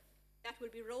framework that will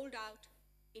be rolled out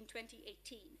in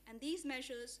 2018. And these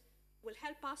measures will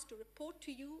help us to report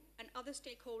to you and other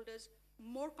stakeholders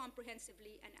more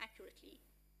comprehensively and accurately,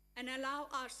 and allow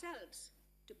ourselves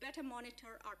to better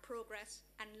monitor our progress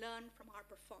and learn from our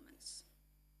performance.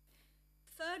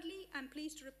 Thirdly, I'm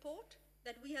pleased to report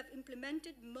that we have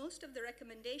implemented most of the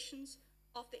recommendations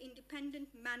of the independent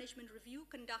management review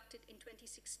conducted in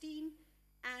 2016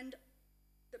 and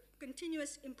the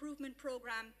continuous improvement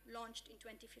program launched in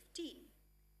 2015.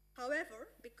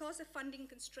 However, because of funding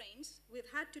constraints,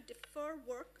 we've had to defer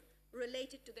work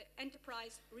related to the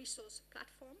enterprise resource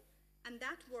platform, and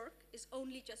that work is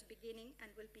only just beginning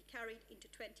and will be carried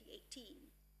into 2018.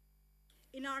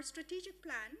 In our strategic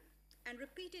plan, and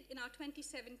repeated in our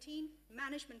 2017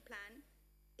 management plan,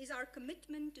 is our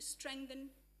commitment to strengthen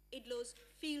IDLO's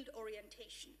field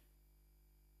orientation.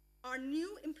 Our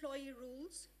new employee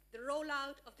rules, the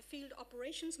rollout of the Field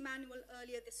Operations Manual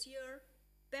earlier this year,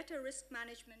 better risk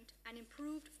management, and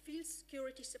improved field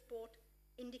security support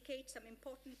indicate some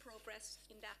important progress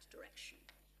in that direction.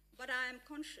 But I am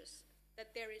conscious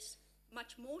that there is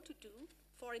much more to do,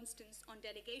 for instance, on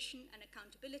delegation and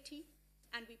accountability,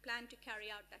 and we plan to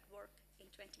carry out that work in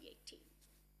 2018.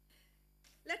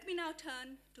 Let me now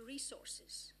turn to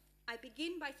resources. I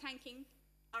begin by thanking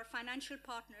our financial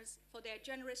partners for their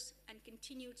generous and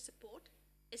continued support,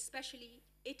 especially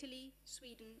Italy,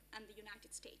 Sweden, and the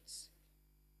United States.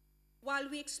 While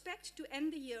we expect to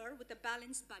end the year with a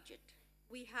balanced budget,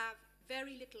 we have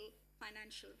very little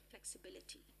financial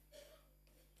flexibility.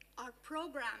 Our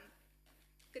program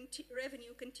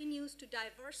revenue continues to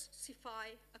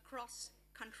diversify across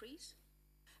countries,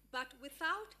 but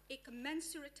without a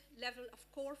commensurate level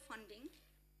of core funding,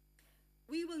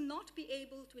 we will not be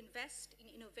able to invest in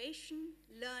innovation,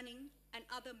 learning, and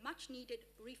other much-needed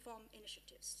reform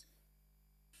initiatives.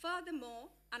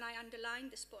 Furthermore, and I underline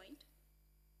this point,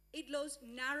 IDLO's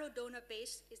narrow donor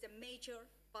base is a major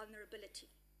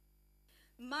vulnerability.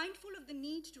 Mindful of the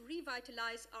need to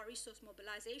revitalize our resource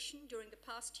mobilization during the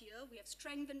past year, we have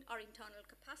strengthened our internal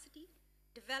capacity,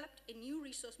 developed a new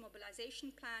resource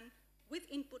mobilization plan with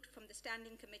input from the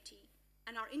Standing Committee,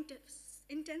 and are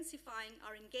intensifying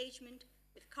our engagement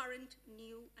with current,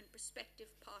 new, and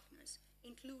prospective partners,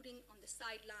 including on the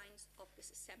sidelines of this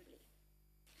assembly.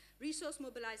 Resource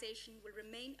mobilization will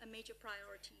remain a major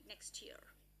priority next year.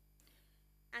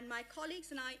 And my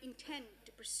colleagues and I intend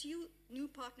to pursue new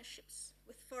partnerships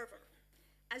with fervor.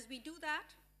 As we do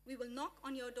that, we will knock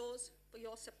on your doors for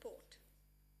your support.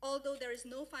 Although there is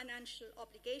no financial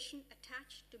obligation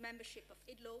attached to membership of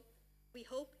IDLO, we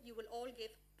hope you will all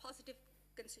give positive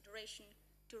consideration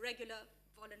to regular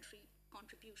voluntary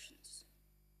contributions.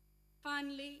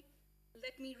 Finally,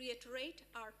 let me reiterate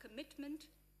our commitment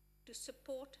to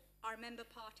support our member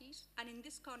parties, and in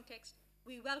this context,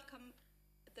 we welcome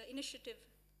the initiative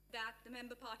that the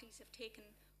member parties have taken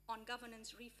on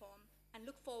governance reform and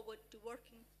look forward to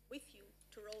working with you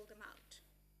to roll them out.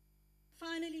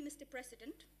 Finally, Mr.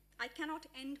 President, I cannot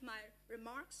end my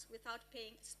remarks without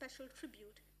paying special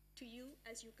tribute to you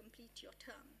as you complete your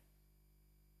term.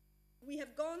 We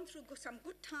have gone through some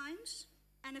good times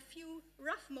and a few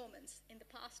rough moments in the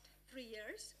past 3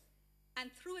 years,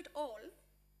 and through it all,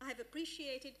 I have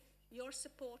appreciated your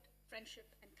support,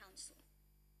 friendship, and counsel.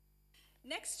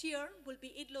 Next year will be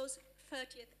IDLO's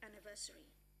 30th anniversary.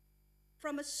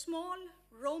 From a small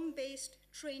Rome-based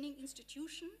training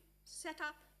institution set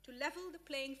up to level the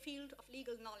playing field of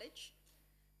legal knowledge,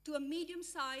 to a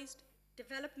medium-sized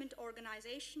development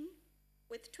organization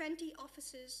with 20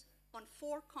 offices on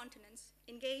 4 continents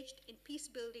engaged in peace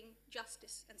building,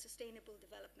 justice, and sustainable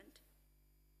development,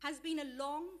 has been a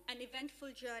long and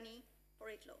eventful journey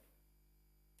for IDLO.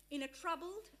 In a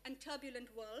troubled and turbulent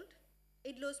world,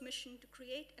 IDLO's mission to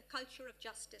create a culture of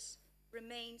justice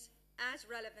remains as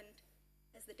relevant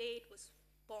as the day it was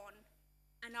born,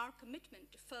 and our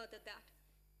commitment to further that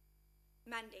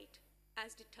mandate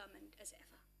as determined as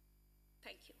ever.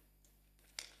 Thank you.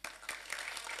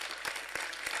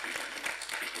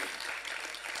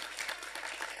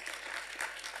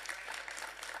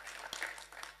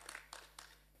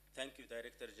 Thank you,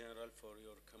 Director General, for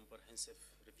your comprehensive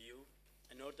review.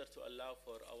 In order to allow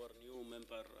for our new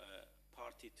member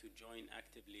party to join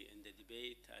actively in the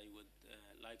debate, I would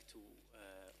like to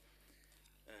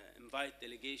invite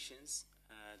delegations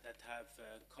that have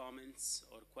comments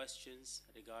or questions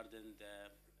regarding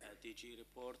the DG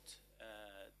report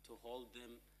to hold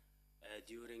them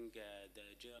during the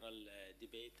general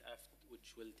debate,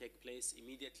 which will take place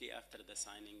immediately after the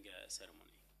signing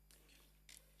ceremony.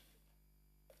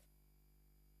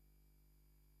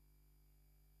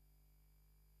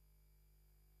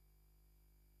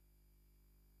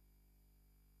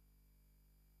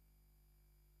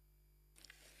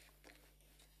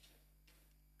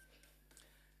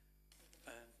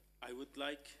 I would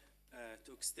like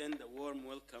to extend a warm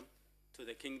welcome to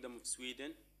the Kingdom of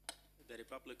Sweden, the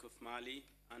Republic of Mali,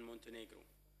 and Montenegro,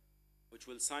 which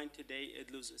will sign today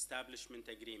IDLO's establishment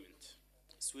agreement.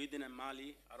 Sweden and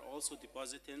Mali are also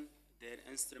depositing their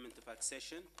instrument of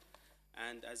accession,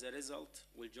 and as a result,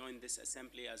 will join this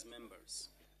assembly as members.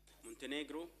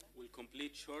 Montenegro will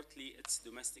complete shortly its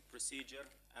domestic procedure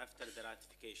after the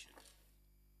ratification.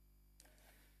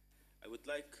 I would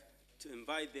like to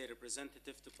invite their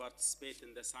representative to participate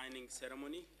in the signing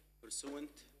ceremony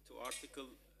pursuant to Article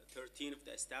 13 of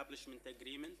the Establishment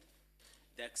Agreement.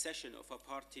 The accession of a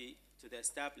party to the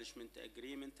Establishment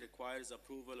Agreement requires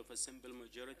approval of a simple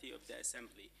majority of the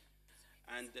Assembly,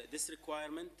 and this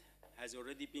requirement has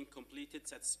already been completed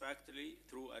satisfactorily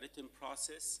through a written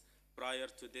process prior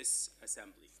to this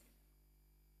Assembly.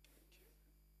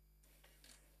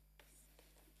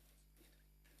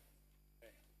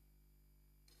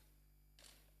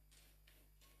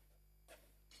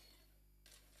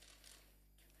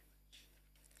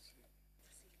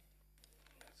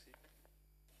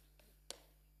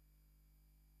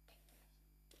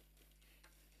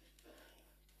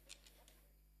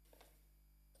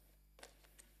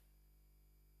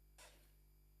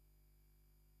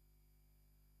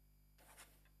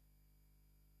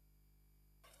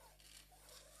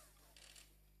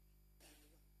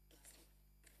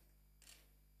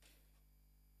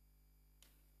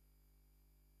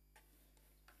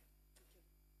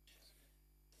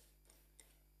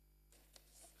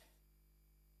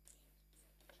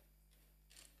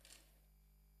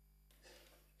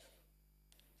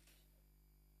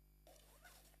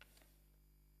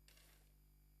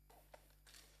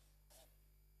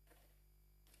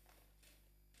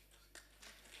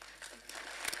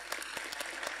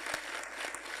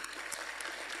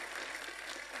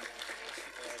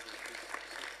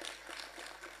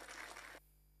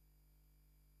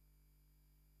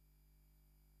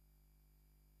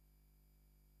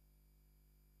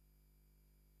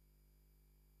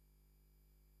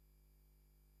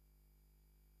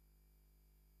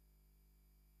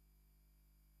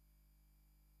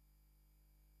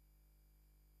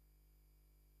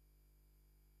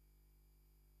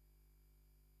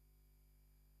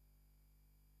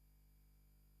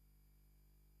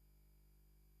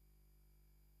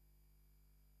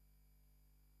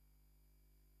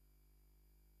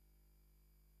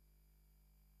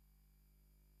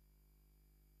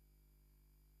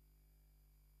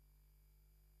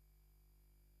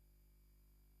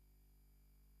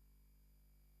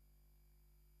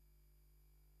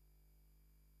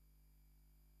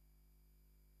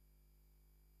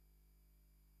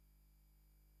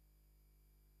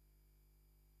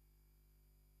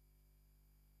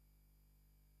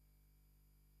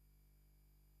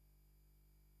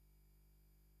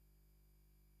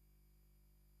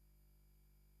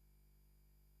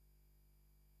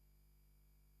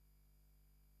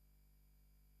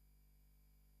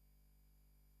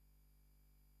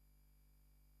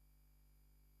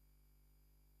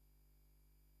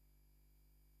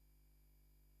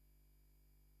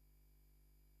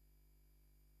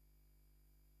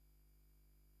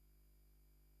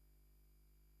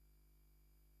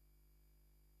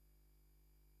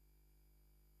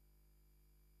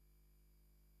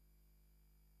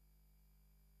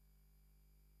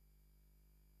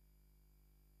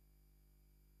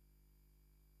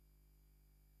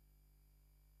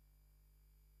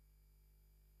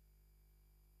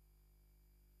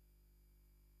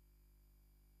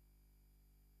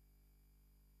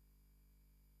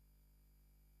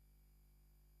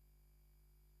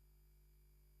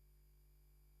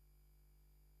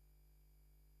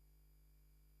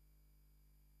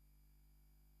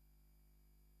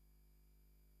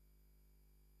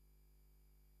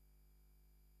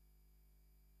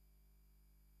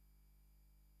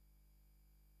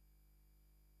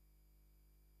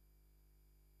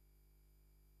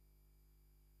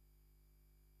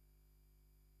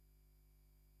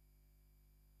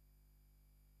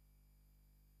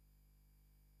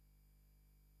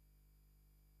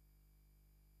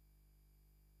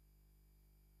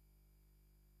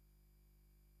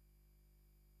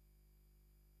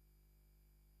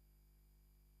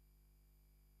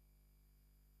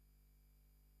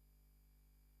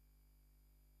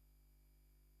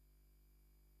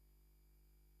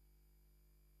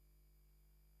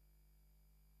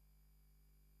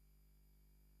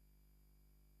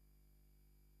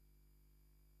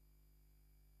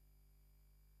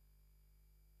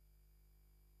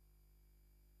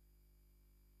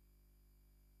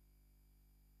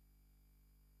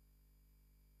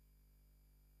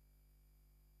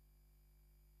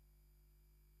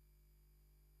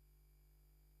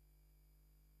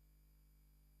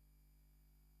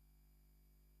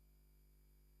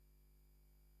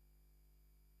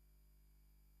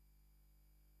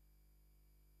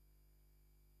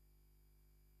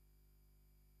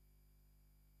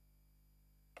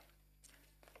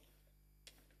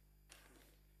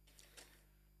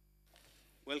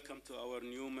 Welcome to our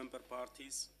new member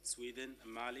parties, Sweden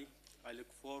and Mali. I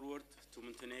look forward to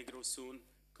Montenegro soon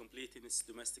completing its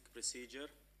domestic procedure.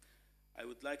 I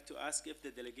would like to ask if the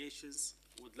delegations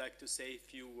would like to say a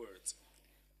few words.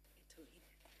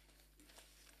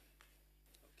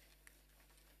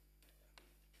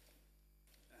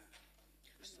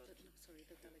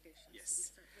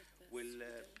 Yes.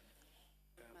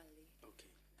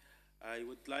 Okay. I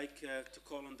would like to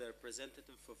call on the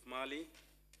representative of Mali. Yes.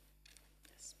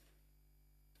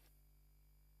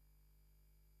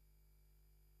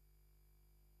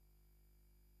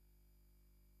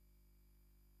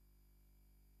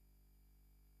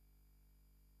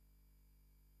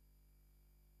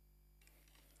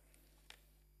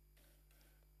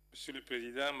 Monsieur le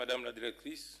Président, Madame la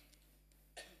Directrice,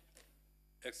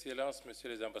 Excellences, Messieurs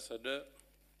les ambassadeurs,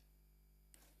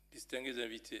 distingués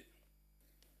invités,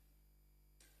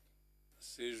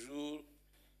 ce jour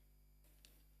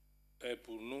est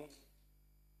pour nous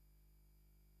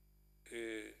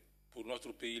et pour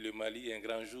notre pays, le Mali, un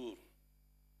grand jour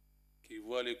qui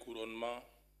voit le couronnement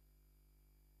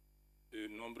de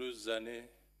nombreuses années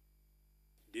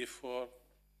d'efforts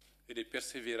et de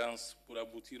persévérance pour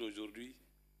aboutir aujourd'hui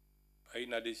à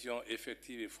une adhésion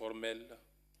effective et formelle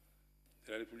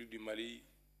de la République du Mali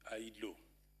à IDLO.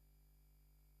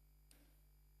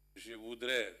 Je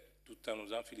voudrais, tout en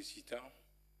nous en félicitant,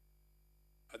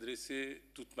 adresser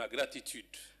toute ma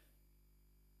gratitude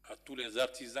à tous les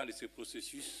artisans de ce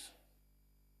processus,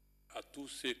 à tous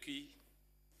ceux qui,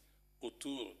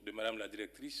 autour de Madame la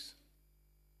Directrice,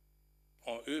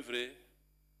 ont œuvré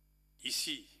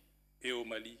ici et au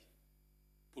Mali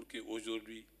pour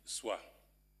qu'aujourd'hui soit.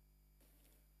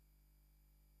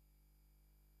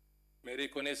 Mes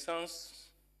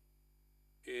reconnaissances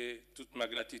et toute ma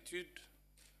gratitude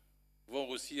vont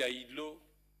aussi à IDLO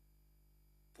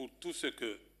pour tout ce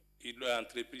que IDLO a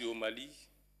entrepris au Mali,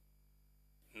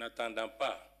 n'attendant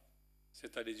pas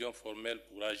cette adhésion formelle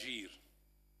pour agir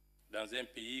dans un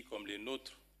pays comme le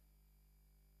nôtre,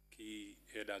 qui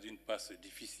est dans une passe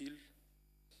difficile.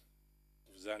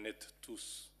 Vous en êtes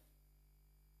tous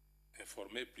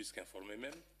informés, plus qu'informés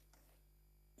même,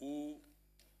 où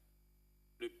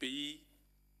le pays,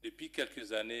 depuis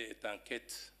quelques années, est en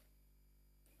quête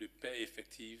de paix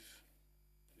effective,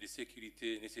 de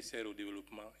sécurité nécessaire au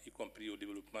développement, y compris au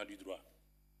développement du droit.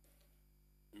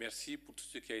 Merci pour tout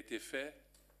ce qui a été fait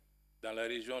dans la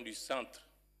région du centre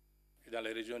et dans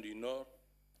la région du nord,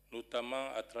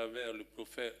 notamment à travers le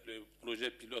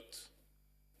projet pilote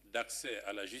d'accès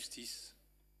à la justice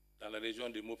dans la région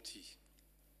de Mopti.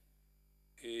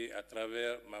 Et à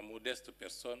travers ma modeste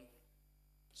personne,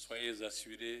 soyez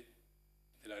assurés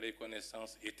de la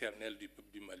reconnaissance éternelle du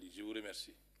peuple du Mali. Je vous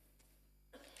remercie.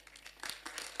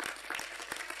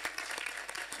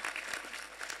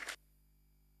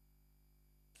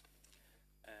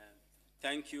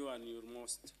 Thank you, and you're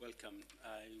most welcome.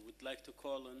 I would like to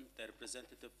call on the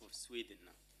representative of Sweden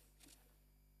now.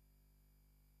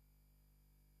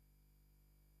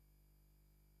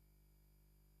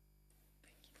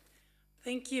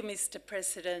 Thank you, Mr.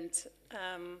 President.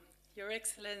 Your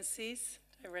Excellencies,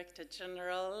 Director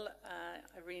General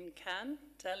Irene Khan,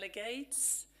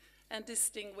 delegates, and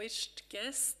distinguished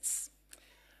guests,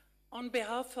 on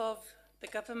behalf of the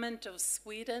Government of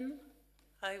Sweden,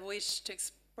 I wish to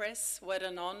express what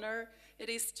an honor it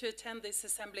is to attend this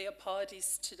Assembly of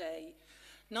Parties today,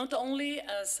 not only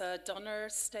as a donor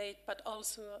state, but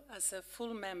also as a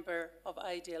full member of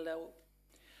IDLO.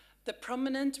 The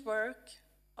prominent work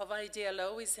of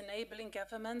IDLO is enabling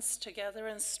governments to gather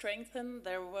and strengthen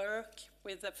their work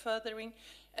with the furthering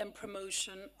and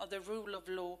promotion of the rule of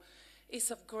law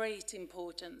is of great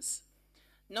importance,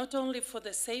 not only for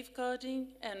the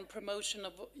safeguarding and promotion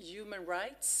of human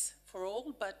rights for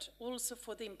all, but also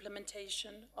for the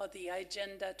implementation of the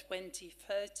Agenda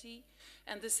 2030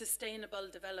 and the Sustainable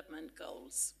Development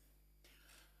Goals.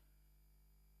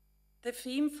 The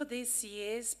theme for this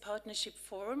year's Partnership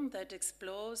Forum that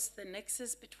explores the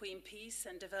nexus between peace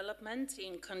and development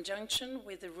in conjunction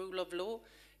with the rule of law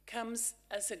comes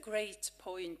as a great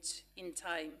point in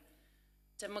time.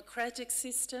 Democratic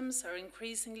systems are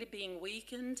increasingly being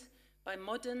weakened by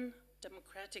modern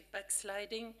democratic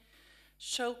backsliding,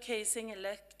 showcasing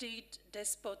elected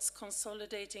despots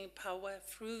consolidating power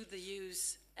through the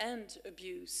use and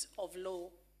abuse of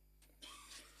law.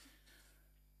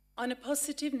 On a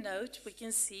positive note, we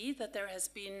can see that there has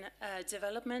been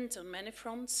development on many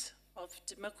fronts of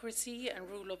democracy and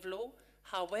rule of law.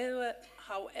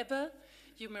 However,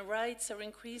 human rights are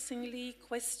increasingly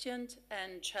questioned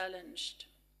and challenged.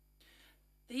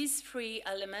 These three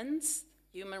elements,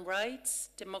 human rights,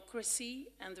 democracy,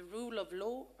 and the rule of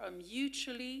law, are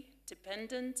mutually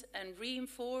dependent, and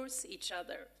reinforce each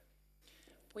other.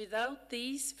 Without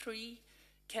these three,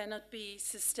 cannot be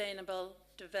sustainable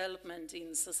development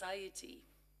in society.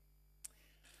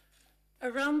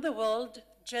 Around the world,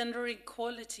 gender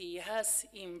equality has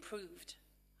improved.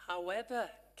 However,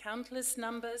 countless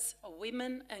numbers of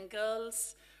women and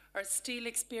girls are still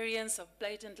experiencing a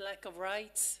blatant lack of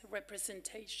rights,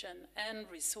 representation, and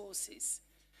resources.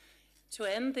 To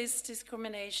end this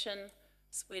discrimination,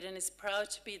 Sweden is proud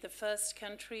to be the first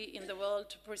country in the world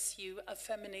to pursue a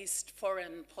feminist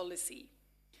foreign policy.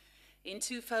 In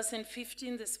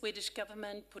 2015, the Swedish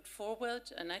government put forward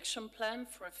an action plan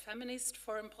for a feminist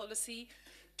foreign policy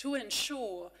to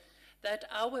ensure that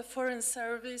our foreign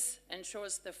service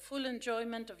ensures the full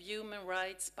enjoyment of human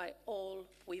rights by all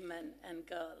women and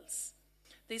girls.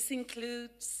 This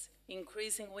includes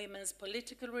increasing women's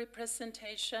political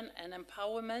representation and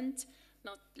empowerment,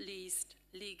 not least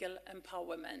legal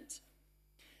empowerment.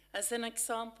 As an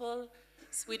example,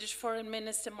 Swedish Foreign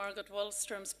Minister Margot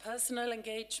Wallström's personal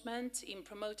engagement in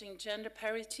promoting gender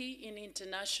parity in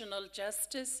international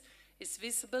justice is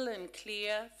visible and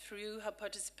clear through her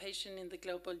participation in the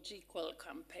global Equal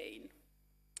campaign.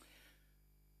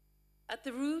 At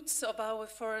the roots of our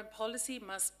foreign policy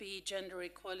must be gender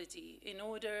equality in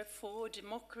order for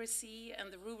democracy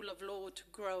and the rule of law to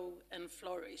grow and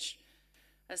flourish.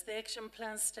 As the action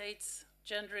plan states,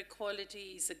 gender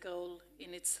equality is a goal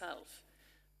in itself,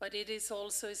 but it is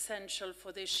also essential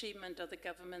for the achievement of the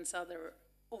government's other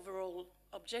overall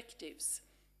objectives,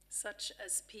 such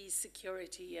as peace,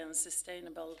 security, and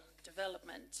sustainable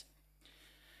development.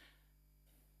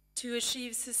 To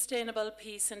achieve sustainable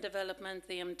peace and development,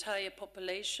 the entire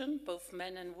population, both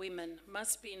men and women,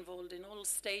 must be involved in all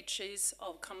stages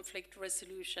of conflict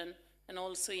resolution and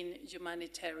also in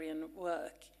humanitarian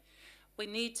work. We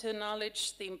need to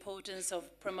acknowledge the importance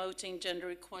of promoting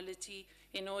gender equality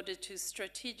in order to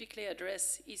strategically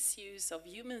address issues of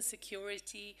human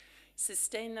security,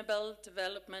 sustainable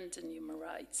development, and human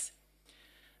rights.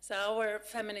 So our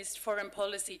feminist foreign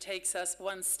policy takes us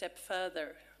one step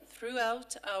further.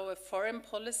 Throughout our foreign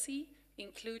policy,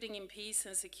 including in peace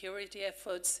and security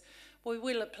efforts, we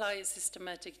will apply a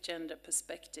systematic gender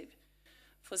perspective.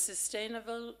 For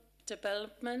sustainable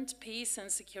development, peace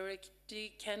and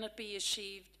security cannot be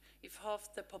achieved if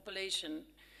half the population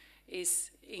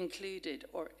is included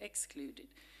or excluded.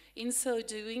 In so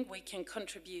doing, we can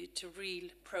contribute to real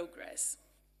progress.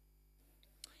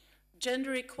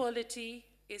 Gender equality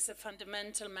is a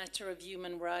fundamental matter of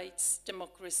human rights,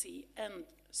 democracy, and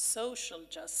social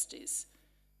justice.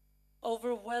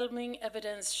 Overwhelming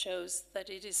evidence shows that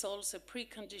it is also a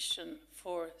precondition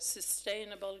for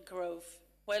sustainable growth,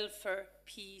 welfare,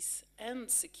 peace,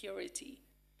 and security.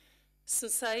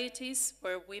 Societies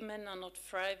where women are not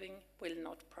thriving will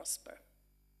not prosper.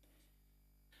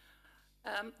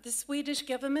 The Swedish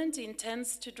government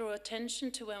intends to draw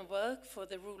attention to and work for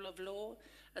the rule of law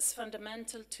as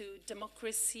fundamental to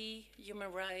democracy,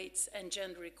 human rights, and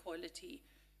gender equality.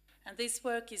 And this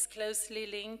work is closely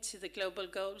linked to the global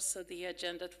goals of the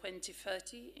Agenda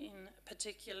 2030, in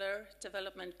particular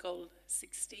Development Goal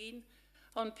 16,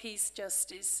 on peace,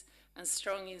 justice, and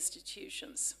strong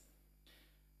institutions.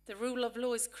 The rule of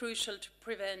law is crucial to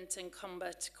prevent and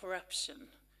combat corruption.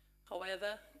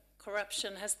 However,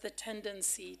 corruption has the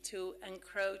tendency to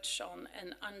encroach on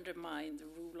and undermine the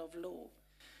rule of law.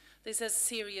 This has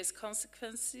serious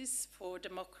consequences for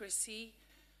democracy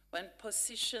when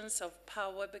positions of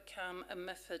power become a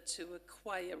method to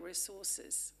acquire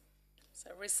resources,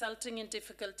 so resulting in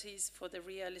difficulties for the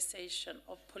realization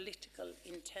of political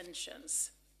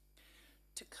intentions.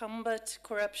 To combat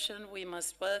corruption, we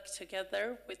must work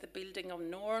together with the building of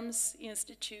norms,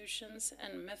 institutions,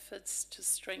 and methods to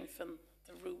strengthen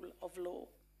the rule of law.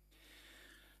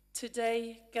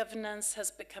 Today, governance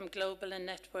has become global and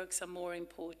networks are more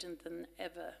important than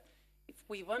ever. If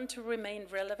we want to remain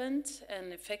relevant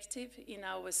and effective in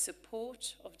our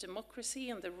support of democracy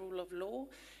and the rule of law,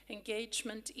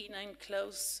 engagement in and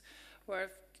close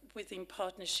work within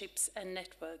partnerships and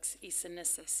networks is a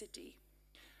necessity.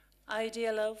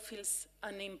 IDLO fills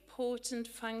an important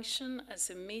function as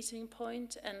a meeting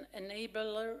point and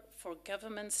enabler for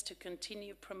governments to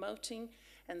continue promoting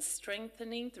and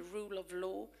strengthening the rule of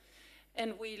law,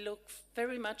 and we look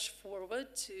very much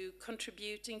forward to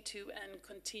contributing to and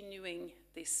continuing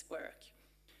this work.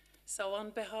 So on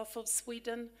behalf of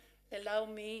Sweden, allow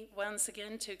me once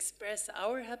again to express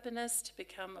our happiness to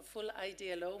become a full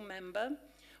IDLO member.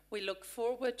 We look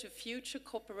forward to future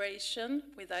cooperation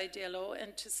with IDLO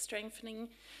and to strengthening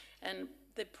and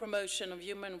the promotion of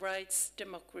human rights,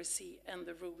 democracy, and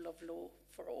the rule of law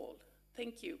for all.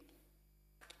 Thank you.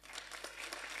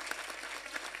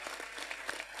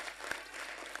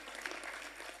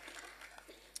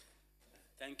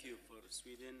 Thank you for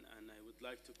Sweden, and I would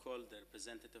like to call the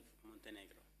representative of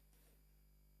Montenegro.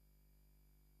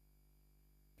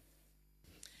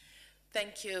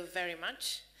 Thank you very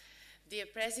much. Dear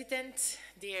President,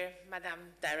 dear Madam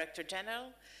Director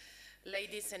General,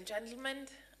 ladies and gentlemen,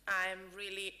 I'm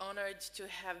really honored to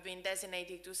have been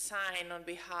designated to sign on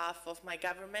behalf of my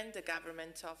government, the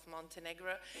government of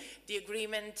Montenegro, the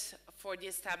agreement for the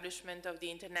establishment of the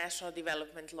International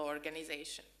Development Law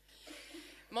Organization.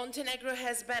 Montenegro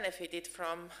has benefited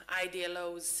from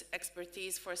IDLO's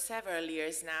expertise for several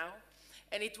years now,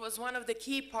 and it was one of the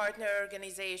key partner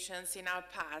organizations in our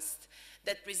past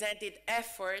that presented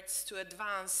efforts to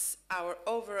advance our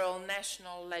overall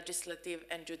national legislative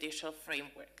and judicial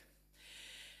framework.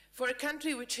 For a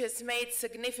country which has made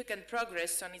significant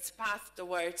progress on its path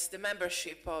towards the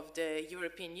membership of the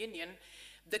European Union,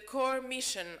 the core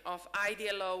mission of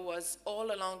IDLO was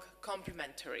all along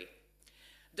complementary.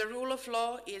 The rule of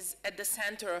law is at the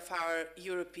center of our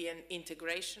European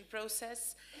integration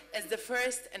process as the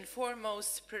first and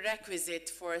foremost prerequisite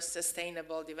for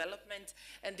sustainable development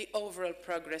and the overall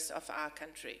progress of our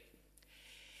country.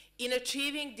 In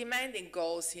achieving demanding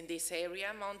goals in this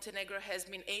area, Montenegro has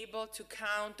been able to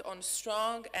count on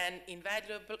strong and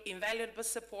invaluable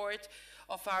support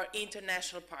of our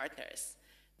international partners,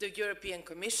 the European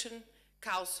Commission,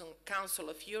 Council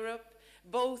of Europe,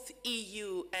 both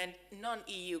EU and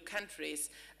non-EU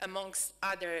countries, amongst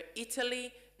other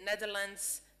Italy,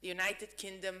 Netherlands, the United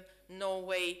Kingdom,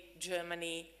 Norway,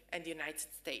 Germany, and the United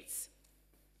States.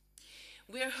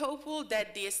 We are hopeful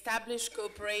that the established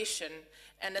cooperation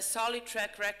and a solid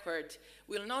track record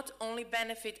will not only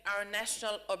benefit our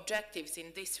national objectives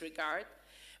in this regard,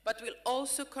 but will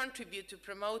also contribute to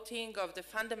promoting of the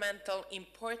fundamental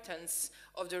importance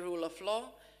of the rule of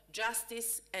law,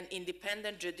 justice, and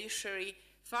independent judiciary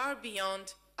far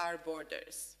beyond our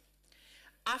borders.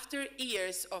 After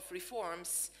years of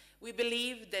reforms, we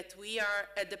believe that we are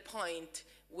at the point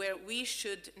where we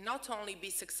should not only be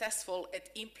successful at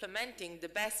implementing the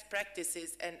best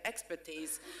practices and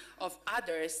expertise of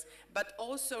others, but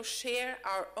also share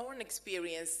our own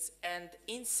experience and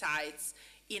insights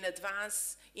in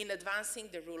advancing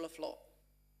the rule of law.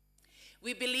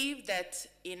 We believe that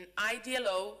in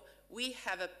IDLO, we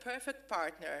have a perfect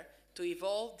partner to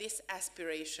evolve this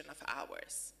aspiration of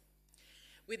ours.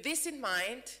 With this in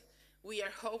mind, we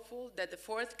are hopeful that the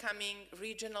forthcoming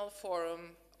regional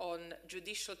forum on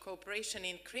judicial cooperation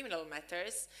in criminal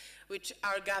matters, which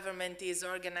our government is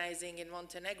organizing in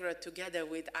Montenegro together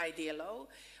with IDLO,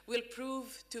 will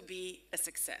prove to be a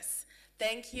success.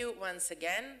 Thank you once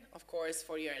again, of course,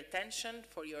 for your attention,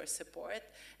 for your support,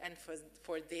 and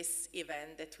for this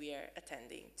event that we are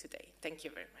attending today. Thank you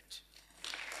very much.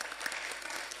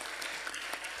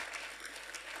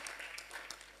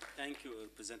 Thank you,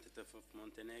 Representative of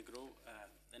Montenegro.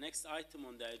 The next item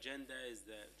on the agenda is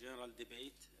the general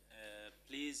debate.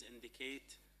 Please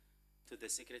indicate to the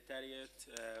Secretariat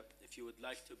if you would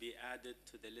like to be added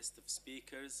to the list of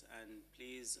speakers, and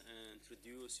please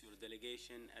introduce your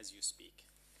delegation as you speak.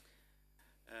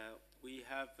 We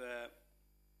have the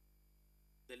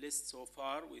list so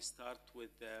far. We start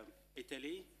with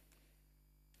Italy.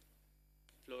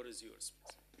 The floor is yours,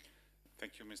 please.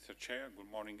 Thank you, Mr. Chair. Good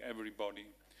morning, everybody.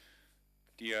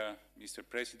 Dear Mr.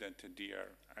 President,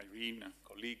 dear Irene,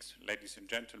 colleagues, ladies and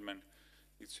gentlemen,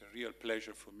 it's a real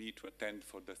pleasure for me to attend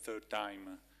for the third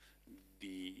time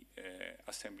the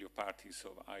Assembly of Parties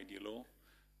of IDLO,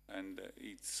 and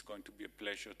it's going to be a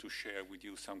pleasure to share with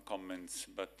you some comments.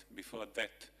 But before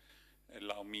that,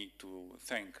 allow me to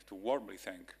warmly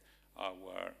thank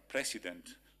our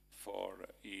President for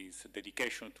his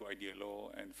dedication to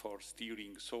IDLO and for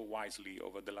steering so wisely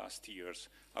over the last years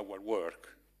our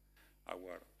work,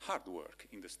 our hard work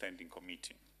in the Standing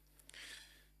Committee.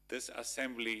 This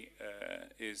assembly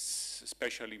is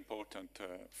especially important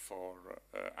for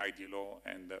IDLO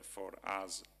and for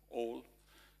us all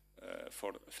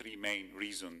for three main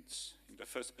reasons. In the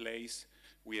first place,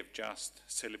 we have just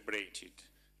celebrated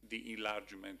the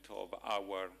enlargement of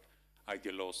our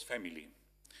IDLO's family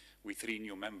with 3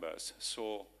 new members,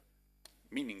 so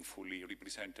meaningfully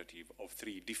representative of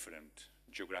 3 different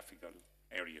geographical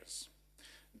areas.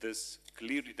 This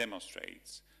clearly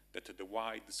demonstrates that the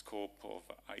wide scope of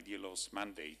IDLO's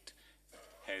mandate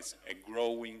has a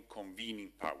growing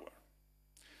convening power.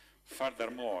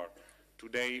 Furthermore,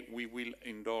 today we will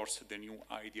endorse the new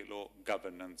IDLO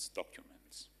governance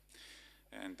documents.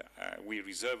 And we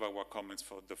reserve our comments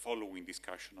for the following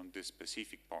discussion on this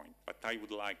specific point, but I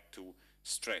would like to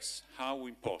stress how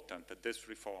important that this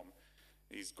reform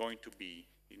is going to be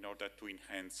in order to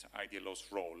enhance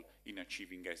IDLO's role in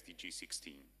achieving SDG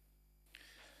 16.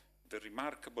 the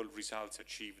remarkable results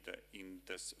achieved in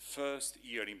this first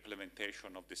year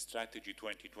implementation of the Strategy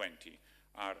 2020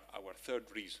 are our third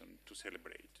reason to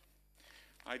celebrate.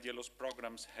 IDLO's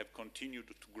programs have continued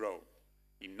to grow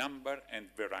in number and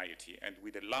variety and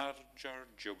with a larger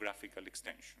geographical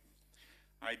extension.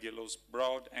 IDLO's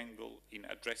broad angle in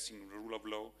addressing rule of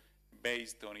law,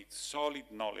 based on its solid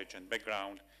knowledge and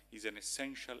background, is an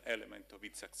essential element of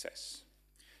its success.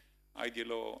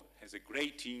 IDLO has a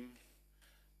great team,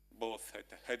 both at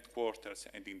the headquarters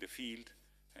and in the field,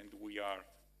 and we are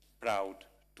proud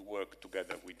to work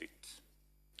together with it.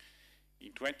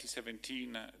 In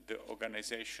 2017, the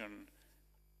organization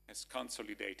has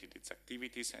consolidated its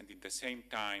activities and at the same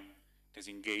time it has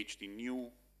engaged in new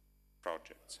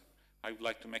projects. I would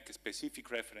like to make a specific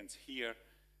reference here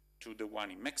to the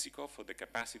one in Mexico for the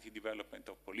capacity development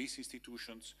of police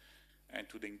institutions and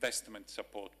to the Investment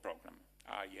Support Program,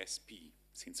 ISP,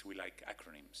 since we like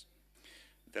acronyms.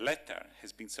 The latter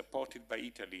has been supported by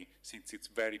Italy since its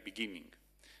very beginning,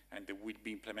 and it will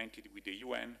be implemented with the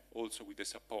UN, also with the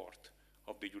support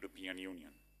of the European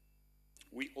Union.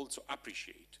 We also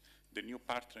appreciate the new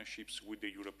partnerships with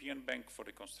the European Bank for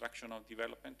Reconstruction and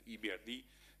Development, EBRD,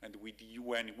 and with the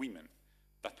UN Women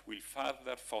that will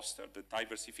further foster the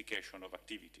diversification of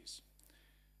activities.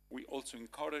 We also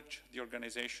encourage the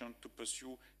organization to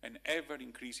pursue an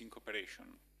ever-increasing cooperation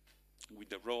with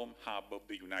the Rome Hub of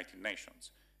the United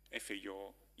Nations,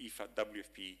 FAO, IFA,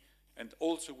 WFP, and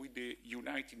also with the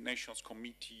United Nations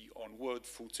Committee on World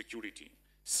Food Security,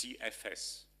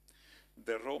 CFS.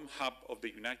 The Rome Hub of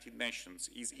the United Nations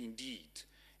is indeed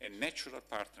a natural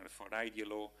partner for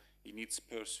IDLO in its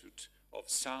pursuit of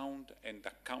sound and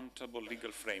accountable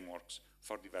legal frameworks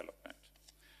for development.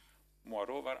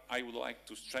 Moreover, I would like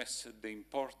to stress the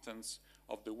importance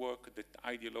of the work that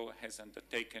IDLO has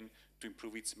undertaken to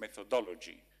improve its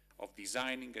methodology of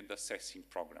designing and assessing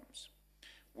programs.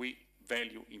 We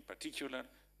value in particular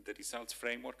the results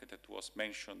framework that was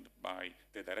mentioned by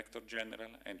the Director General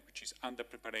and which is under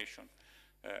preparation.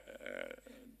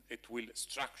 It will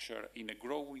structure in a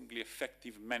growingly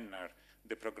effective manner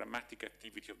the programmatic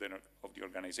activity of the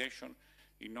organization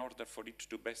in order for it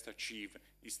to best achieve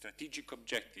its strategic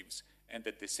objectives and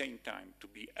at the same time to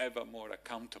be ever more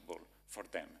accountable for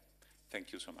them.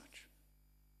 Thank you so much.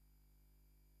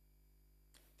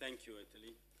 Thank you,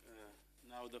 Italy.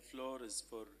 Now the floor is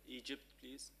for Egypt,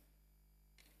 please.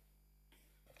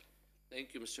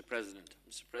 Thank you, Mr. President.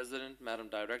 Mr. President, Madam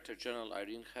Director General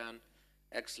Irene Khan,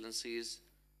 Excellencies,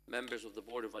 members of the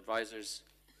Board of Advisors,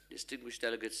 distinguished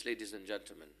delegates, ladies and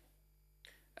gentlemen.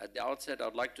 At the outset, I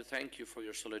would like to thank you for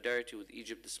your solidarity with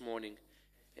Egypt this morning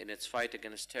in its fight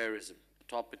against terrorism, a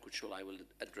topic which I will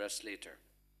address later.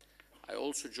 I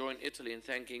also join Italy in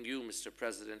thanking you, Mr.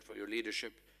 President, for your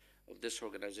leadership of this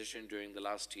organization during the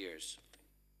last years.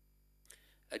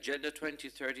 Agenda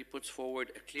 2030 puts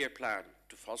forward a clear plan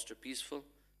to foster peaceful,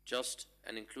 just,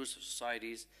 and inclusive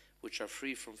societies which are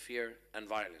free from fear and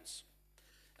violence.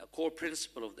 A core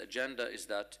principle of the agenda is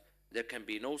that there can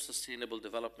be no sustainable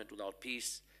development without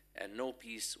peace and no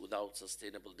peace without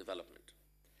sustainable development.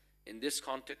 In this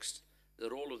context, the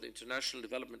role of the International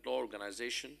Development Law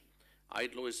Organization,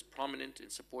 IDLO, is prominent in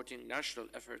supporting national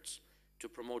efforts to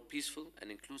promote peaceful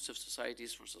and inclusive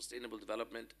societies for sustainable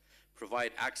development,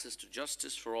 provide access to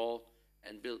justice for all,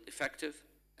 and build effective,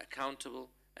 accountable,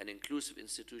 and inclusive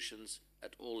institutions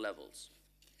at all levels.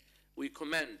 We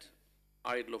commend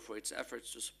IDLO for its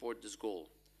efforts to support this goal.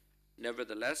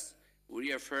 Nevertheless, we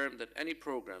reaffirm that any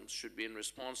programs should be in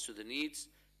response to the needs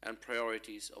and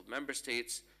priorities of member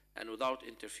states and without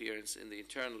interference in the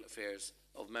internal affairs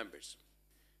of members.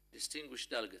 Distinguished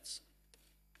delegates,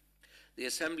 the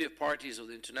Assembly of Parties of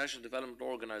the International Development Law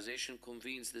Organization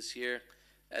convenes this year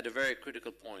at a very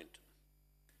critical point.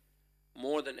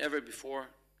 More than ever before,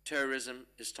 terrorism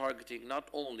is targeting not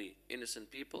only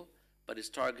innocent people, but is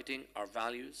targeting our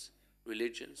values,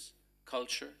 religions,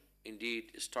 culture,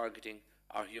 indeed is targeting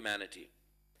our humanity.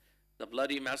 The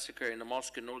bloody massacre in a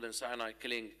mosque in northern Sinai,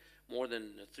 killing more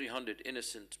than 300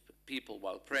 innocent people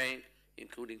while praying,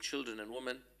 including children and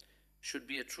women, should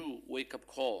be a true wake-up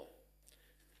call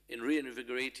in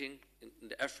reinvigorating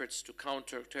the efforts to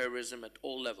counter terrorism at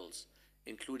all levels,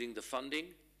 including the funding,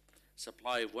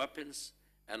 supply of weapons,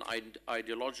 and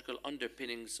ideological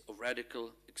underpinnings of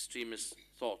radical extremist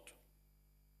thought.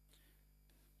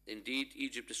 Indeed,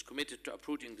 Egypt is committed to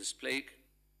uprooting this plague,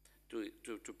 to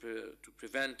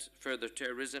prevent further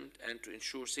terrorism, and to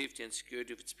ensure safety and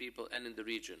security of its people and in the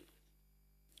region.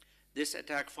 This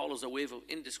attack follows a wave of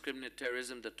indiscriminate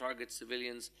terrorism that targets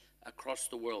civilians across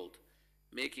the world,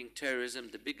 making terrorism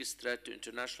the biggest threat to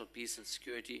international peace and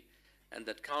security and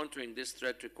that countering this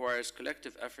threat requires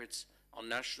collective efforts on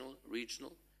national,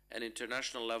 regional, and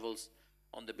international levels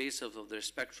on the basis of the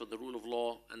respect for the rule of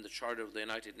law and the Charter of the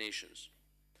United Nations.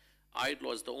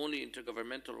 IDLO, as the only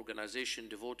intergovernmental organization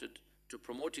devoted to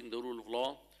promoting the rule of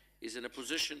law, is in a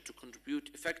position to contribute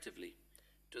effectively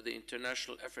to the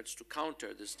international efforts to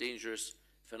counter this dangerous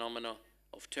phenomena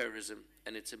of terrorism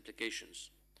and its implications.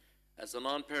 As a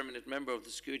non-permanent member of the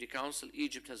Security Council,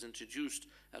 Egypt has introduced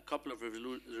a couple of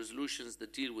resolutions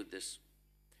that deal with this.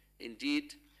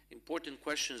 Indeed, important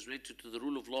questions related to the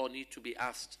rule of law need to be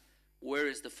asked. Where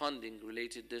is the funding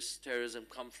related to this terrorism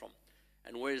come from?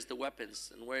 And where is the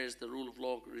weapons? And where is the rule of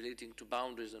law relating to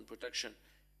boundaries and protection,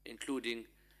 including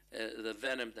the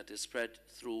venom that is spread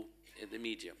through the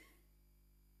media?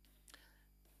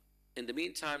 In the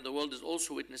meantime, the world is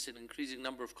also witnessing an increasing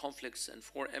number of conflicts and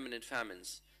four imminent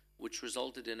famines, which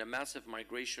resulted in a massive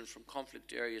migration from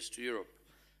conflict areas to Europe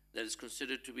that is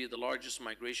considered to be the largest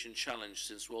migration challenge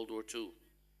since World War II.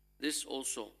 This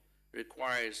also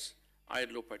requires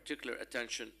IDLO particular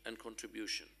attention and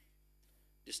contribution.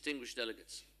 Distinguished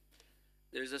delegates,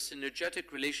 there is a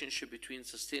synergetic relationship between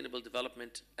sustainable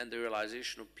development and the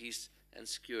realization of peace and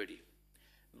security.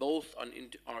 Both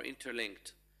are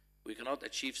interlinked. We cannot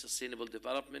achieve sustainable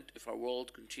development if our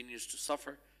world continues to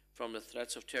suffer from the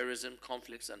threats of terrorism,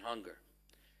 conflicts, and hunger.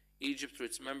 Egypt, through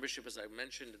its membership, as I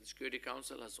mentioned, in the Security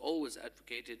Council, has always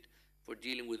advocated for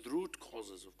dealing with root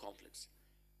causes of conflicts,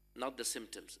 not the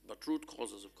symptoms, but root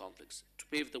causes of conflicts, to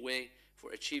pave the way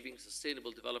for achieving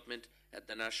sustainable development at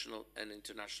the national and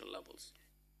international levels.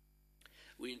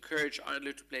 We encourage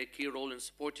IDLO to play a key role in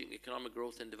supporting economic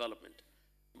growth and development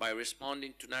by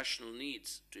responding to national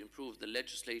needs to improve the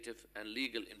legislative and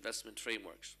legal investment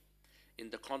frameworks in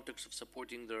the context of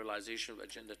supporting the realization of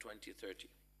Agenda 2030.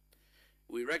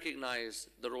 We recognize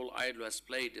the role IDLO has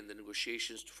played in the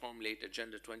negotiations to formulate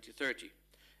Agenda 2030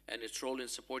 and its role in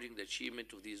supporting the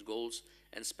achievement of these goals,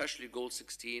 and especially Goal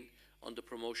 16 on the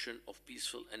promotion of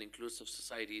peaceful and inclusive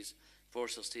societies for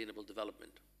sustainable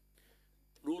development.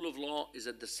 Rule of law is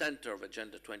at the center of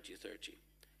Agenda 2030.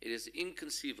 It is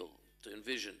inconceivable to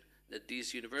envision that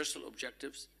these universal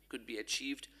objectives could be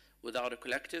achieved without a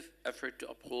collective effort to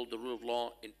uphold the rule of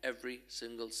law in every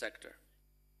single sector.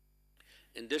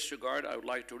 In this regard, I would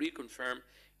like to reconfirm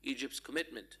Egypt's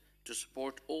commitment to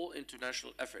support all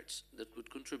international efforts that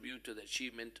would contribute to the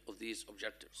achievement of these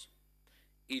objectives.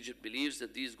 Egypt believes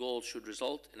that these goals should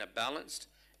result in a balanced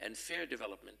and fair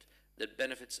development that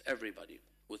benefits everybody,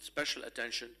 with special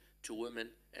attention to women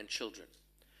and children.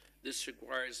 This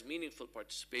requires meaningful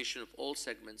participation of all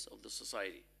segments of the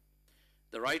society.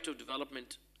 The right of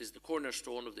development is the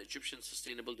cornerstone of the Egyptian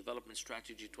Sustainable Development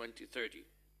Strategy 2030,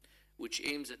 which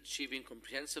aims at achieving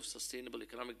comprehensive sustainable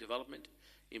economic development,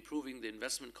 improving the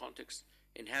investment context,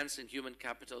 enhancing human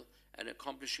capital, and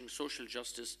accomplishing social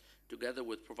justice, together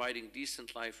with providing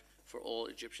decent life for all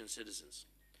Egyptian citizens.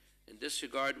 In this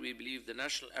regard, we believe the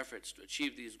national efforts to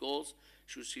achieve these goals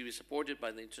should be supported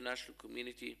by the international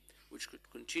community, which could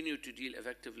continue to deal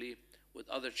effectively with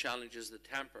other challenges that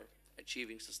hamper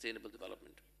achieving sustainable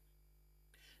development.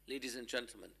 Ladies and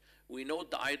gentlemen, we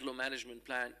note the IDLO management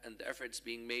plan and the efforts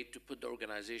being made to put the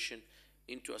organization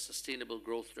into a sustainable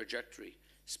growth trajectory,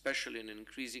 especially in an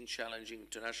increasing challenging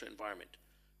international environment.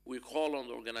 We call on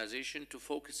the organization to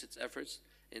focus its efforts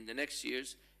in the next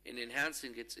years in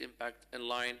enhancing its impact in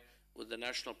line with the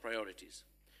national priorities.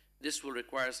 This will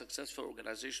require successful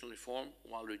organizational reform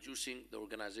while reducing the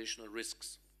organizational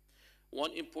risks.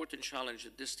 One important challenge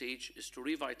at this stage is to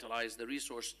revitalize the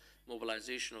resource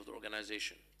mobilization of the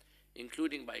organization,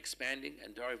 including by expanding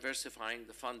and diversifying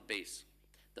the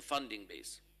funding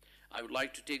base. I would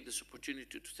like to take this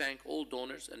opportunity to thank all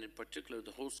donors, and in particular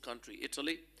the host country,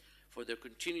 Italy, for their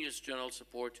continuous general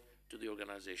support to the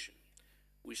organization.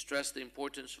 We stress the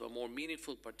importance of a more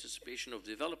meaningful participation of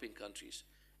developing countries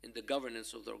in the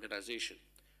governance of the organization.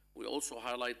 We also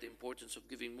highlight the importance of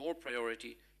giving more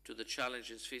priority to the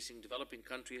challenges facing developing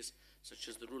countries, such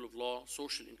as the rule of law,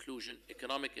 social inclusion,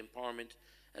 economic empowerment,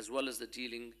 as well as the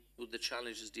dealing with the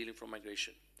challenges dealing from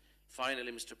migration.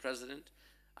 Finally, Mr. President,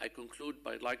 I conclude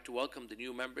by I'd like to welcome the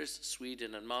new members,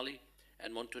 Sweden and Mali,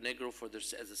 and Montenegro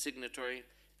as a signatory,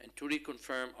 and to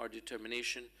reconfirm our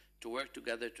determination to work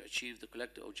together to achieve the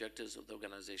collective objectives of the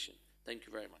organization. Thank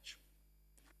you very much.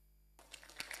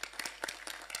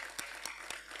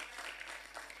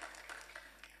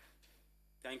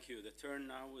 Thank you. The turn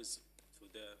now is to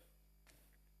the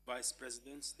Vice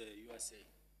Presidents, the USA.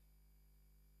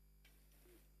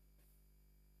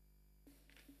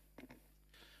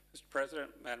 Mr. President,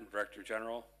 Madam Director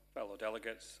General, fellow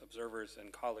delegates, observers,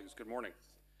 and colleagues, good morning.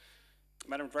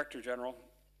 Madam Director General,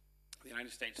 The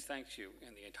United States thanks you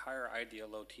and the entire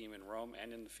IDLO team in Rome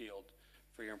and in the field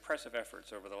for your impressive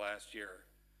efforts over the last year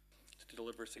to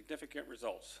deliver significant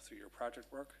results through your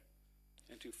project work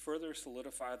and to further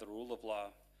solidify the rule of law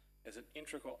as an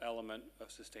integral element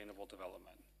of sustainable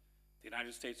development. The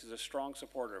United States is a strong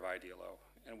supporter of IDLO,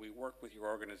 and we work with your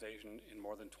organization in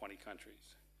more than 20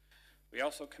 countries. We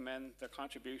also commend the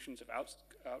contributions of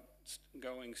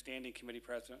outgoing Standing Committee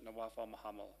President Nawaf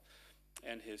al-Muhammad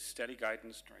and his steady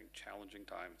guidance during challenging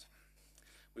times.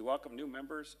 We welcome new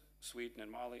members, Sweden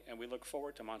and Mali, and we look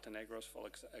forward to Montenegro's full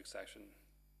accession.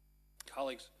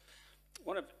 Colleagues,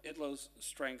 one of IDLO's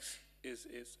strengths is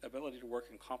its ability to work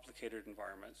in complicated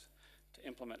environments, to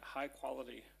implement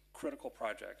high-quality, critical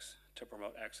projects, to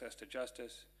promote access to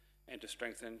justice, and to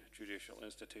strengthen judicial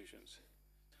institutions.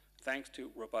 Thanks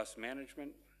to robust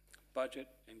management, budget,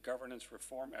 and governance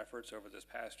reform efforts over this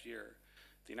past year,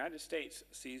 the United States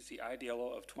sees the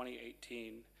IDLO of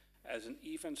 2018 as an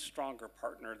even stronger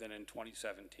partner than in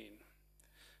 2017.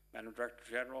 Madam Director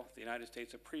General, the United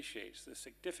States appreciates the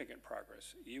significant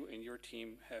progress you and your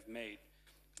team have made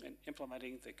in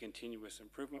implementing the Continuous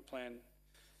Improvement Plan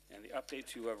and the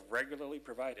updates you have regularly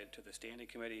provided to the Standing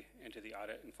Committee and to the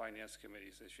Audit and Finance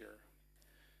Committees this year.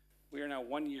 We are now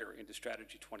 1 year into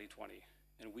Strategy 2020,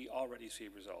 and we already see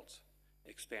results: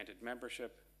 expanded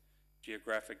membership,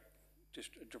 geographic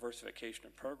diversification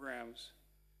of programs,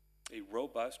 a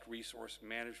robust resource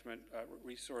management,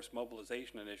 resource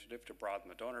mobilization initiative to broaden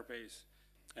the donor base,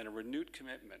 and a renewed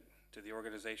commitment to the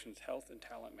organization's health and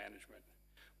talent management.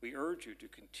 We urge you to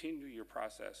continue your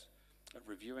process of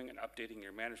reviewing and updating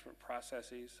your management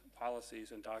processes,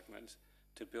 policies, and documents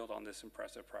to build on this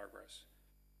impressive progress.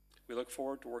 We look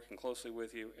forward to working closely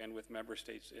with you and with member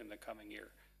states in the coming year.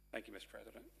 Thank you, Mr.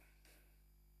 President.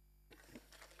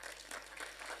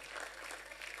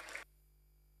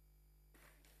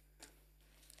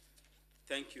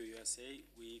 Thank you, USA.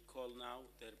 We call now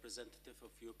the representative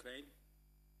of Ukraine.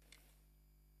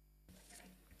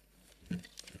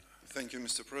 Thank you,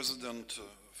 Mr. President.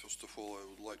 First of all, I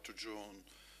would like to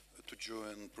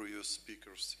join previous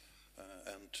speakers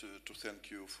and to thank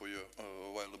you for your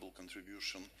valuable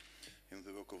contribution in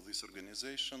the work of this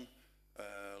organization.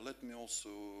 Let me also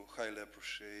highly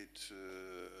appreciate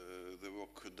the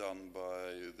work done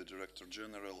by the Director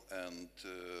General and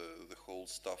the whole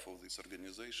staff of this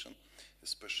organization,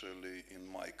 especially in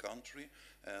my country.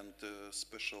 And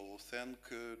special thank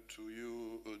to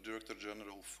you, Director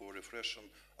General, for refreshing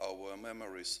our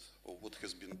memories of what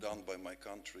has been done by my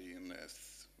country in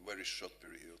a very short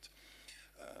period.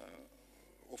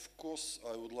 Of course,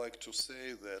 I would like to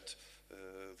say that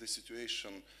the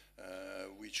situation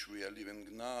which we are living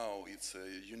now, it's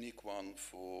a unique one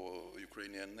for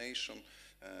Ukrainian nation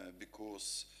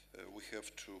because we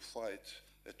have to fight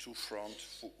a two-front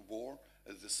war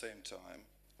at the same time.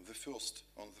 The first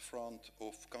on the front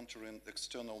of countering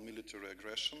external military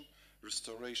aggression,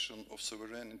 restoration of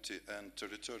sovereignty and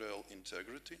territorial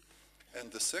integrity,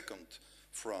 and the second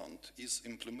front is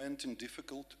implementing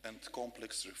difficult and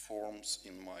complex reforms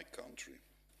in my country.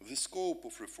 The scope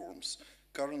of reforms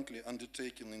currently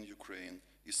undertaken in Ukraine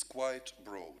is quite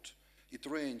broad. It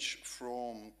ranges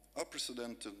from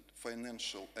unprecedented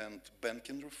financial and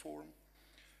banking reform,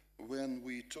 when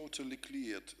we totally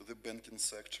cleared the banking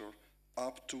sector,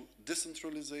 up to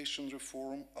decentralization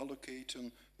reform,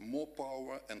 allocating more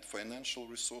power and financial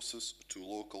resources to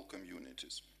local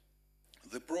communities.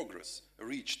 The progress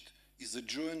reached is a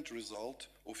joint result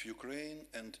of Ukraine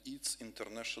and its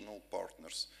international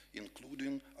partners,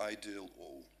 including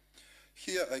IDLO.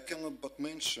 Here I cannot but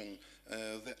mention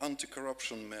the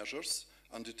anti-corruption measures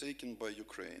undertaken by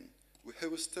Ukraine. We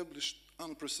have established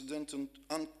unprecedented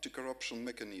anti-corruption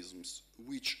mechanisms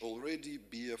which already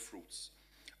bear fruits.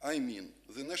 I mean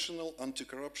the National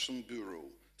Anti-Corruption Bureau,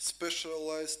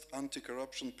 Specialized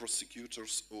Anti-Corruption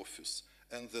Prosecutor's Office,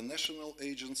 and the National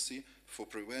Agency for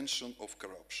Prevention of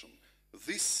Corruption.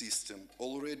 This system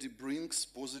already brings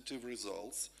positive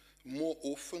results. More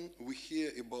often we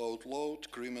hear about loud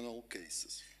criminal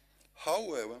cases.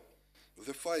 However,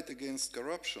 the fight against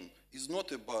corruption is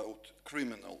not about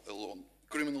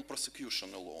criminal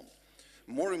prosecution alone.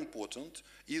 More important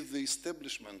is the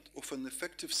establishment of an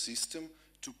effective system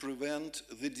to prevent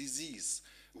the disease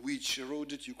which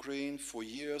eroded Ukraine for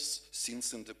years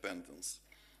since independence.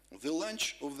 The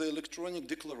launch of the electronic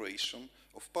declaration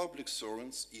of public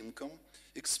servants' income,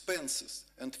 expenses,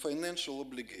 and financial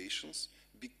obligations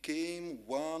became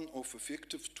one of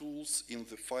effective tools in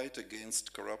the fight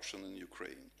against corruption in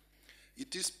Ukraine.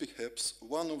 It is perhaps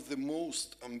one of the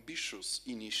most ambitious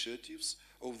initiatives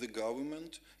of the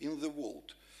government in the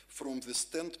world from the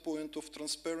standpoint of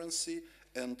transparency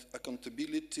and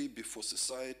accountability before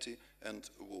society and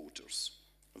voters.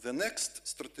 The next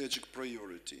strategic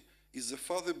priority is the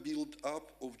further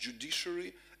build-up of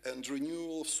judiciary and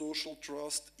renewal of social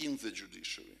trust in the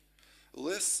judiciary.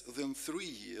 Less than 3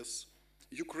 years,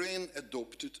 Ukraine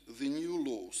adopted the new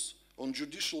laws on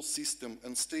judicial system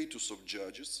and status of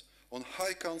judges, on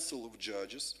High Council of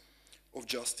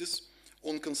Justice,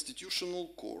 on Constitutional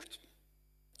Court.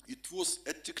 It was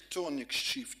a tectonic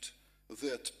shift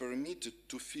that permitted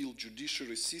to fill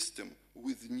judiciary system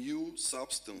with new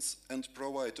substance and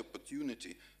provide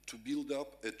opportunity to build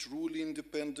up a truly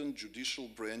independent judicial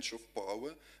branch of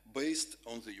power based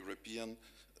on the European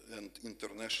and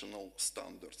international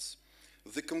standards.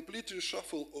 The complete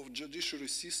reshuffle of judiciary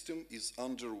system is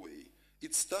underway.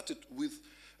 It started with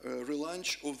a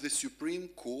relaunch of the Supreme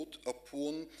Court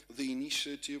upon the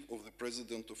initiative of the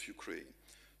President of Ukraine.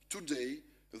 Today,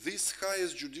 this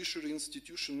highest judiciary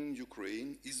institution in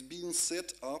Ukraine is being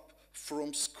set up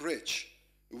from scratch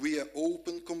via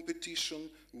open competition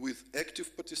with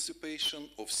active participation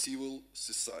of civil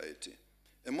society.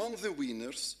 Among the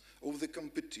winners of the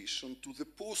competition to the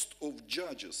post of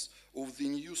judges of the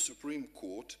new Supreme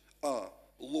Court are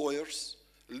lawyers,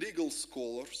 legal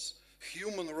scholars,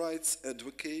 human rights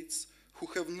advocates who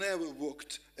have never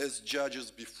worked as judges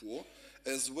before,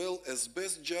 as well as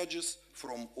best judges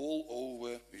from all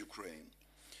over Ukraine.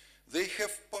 They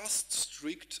have passed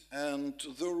strict and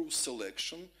thorough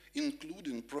selection,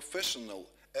 including professional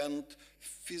and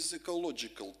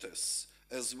physiological tests,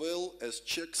 as well as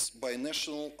checks by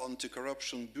National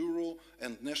Anti-Corruption Bureau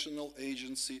and National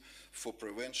Agency for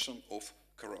Prevention of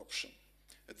Corruption.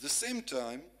 At the same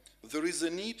time, there is a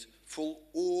need for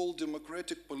all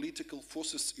democratic political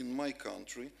forces in my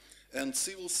country and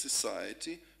civil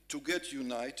society to get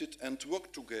united and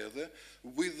work together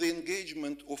with the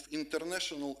engagement of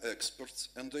international experts,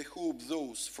 and I hope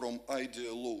those from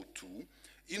IDLO too,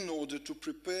 in order to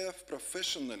prepare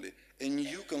professionally a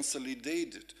new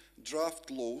consolidated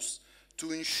draft laws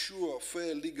to ensure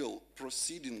fair legal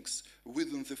proceedings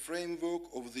within the framework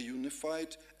of the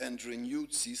unified and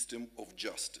renewed system of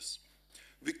justice.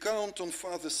 We count on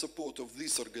further support of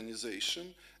this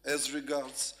organization as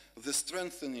regards the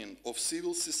strengthening of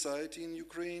civil society in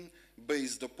Ukraine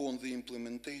based upon the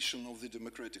implementation of the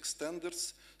democratic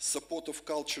standards, support of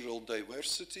cultural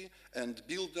diversity, and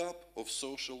build-up of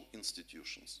social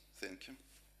institutions. Thank you.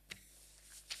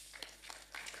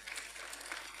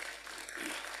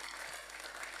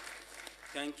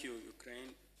 Thank you,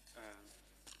 Ukraine.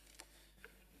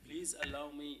 Please allow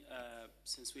me,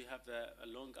 since we have a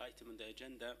long item on the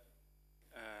agenda,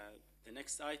 the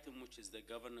next item, which is the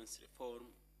governance reform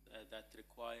that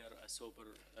require a sober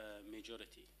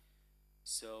majority.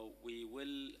 So we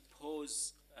will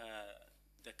pause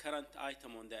the current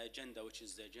item on the agenda, which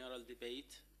is the general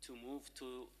debate, to move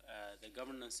to the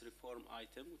governance reform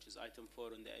item, which is item 4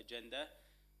 on the agenda,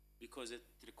 because it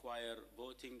requires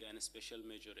voting and a special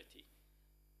majority.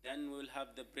 Then we'll have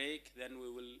the break, then we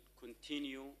will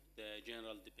continue the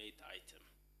general debate item.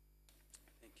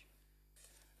 Thank you.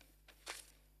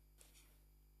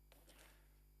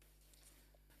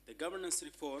 The governance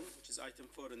reform, which is item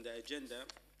 4 on the agenda,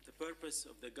 the purpose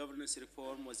of the governance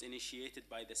reform was initiated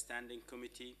by the Standing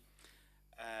Committee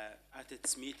at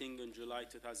its meeting in July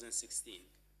 2016,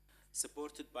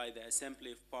 supported by the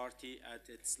Assembly of Parties at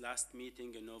its last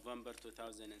meeting in November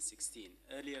 2016.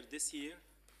 Earlier this year,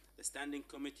 the Standing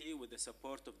Committee, with the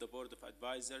support of the Board of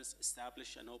Advisors,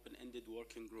 established an open-ended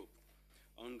working group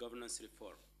on governance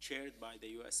reform, chaired by the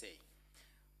USA,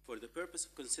 for the purpose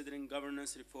of considering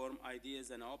governance reform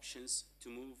ideas and options to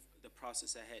move the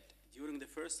process ahead. During the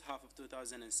first half of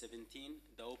 2017,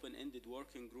 the open-ended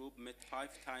working group met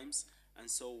 5 times and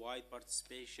saw wide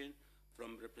participation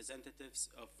from representatives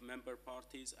of member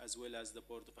parties as well as the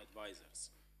Board of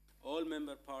Advisors. All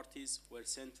member parties were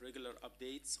sent regular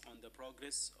updates on the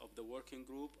progress of the working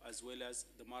group as well as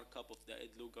the markup of the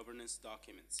IDLO governance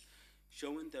documents,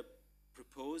 showing the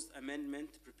proposed amendment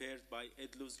prepared by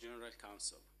IDLO's General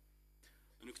Counsel.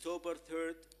 On October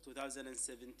 3rd,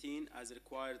 2017, as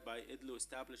required by IDLO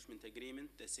Establishment Agreement,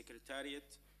 the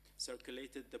Secretariat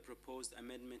circulated the proposed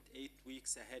amendment 8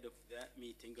 weeks ahead of the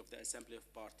meeting of the Assembly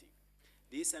of Parties.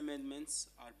 These amendments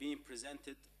are being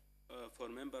presented for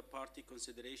member party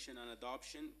consideration and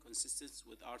adoption, consistent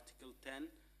with Article 10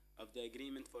 of the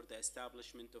Agreement for the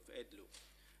Establishment of IDLO.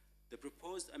 The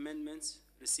proposed amendments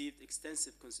received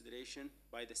extensive consideration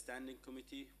by the Standing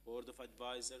Committee, Board of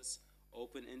Advisors,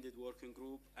 open-ended working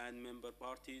group, and member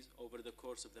parties over the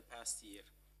course of the past year.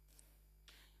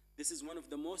 This is one of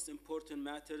the most important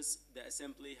matters the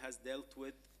Assembly has dealt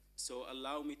with, so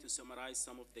allow me to summarize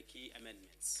some of the key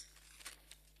amendments.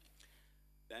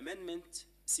 The amendment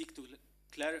seeks to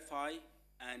clarify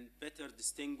and better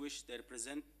distinguish the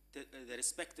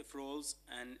respective roles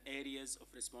and areas of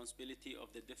responsibility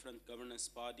of the different governance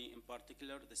body, in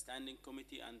particular the Standing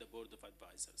Committee and the Board of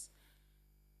Advisors.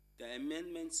 The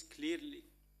amendments clearly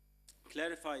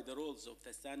clarify the roles of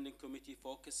the Standing Committee,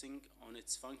 focusing on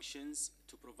its functions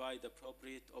to provide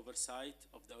appropriate oversight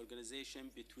of the organization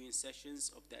between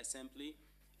sessions of the Assembly,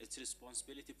 its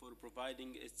responsibility for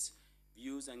providing its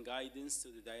views and guidance to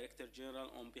the Director General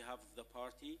on behalf of the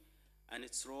party, and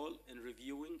its role in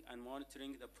reviewing and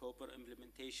monitoring the proper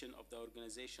implementation of the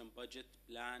organization budget,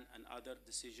 plan, and other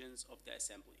decisions of the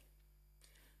Assembly.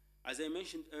 As I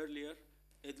mentioned earlier,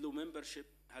 IDLO membership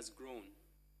has grown.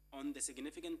 One of the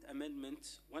significant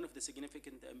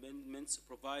amendments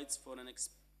provides for an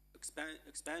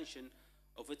expansion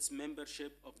of its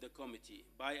membership of the committee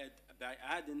by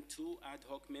adding 2 ad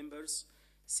hoc members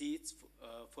seats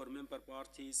for member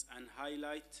parties, and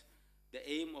highlight the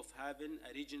aim of having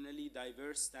a regionally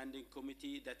diverse standing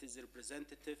committee that is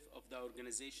representative of the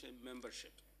organization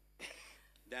membership.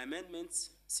 The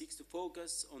amendments seek to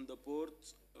focus on the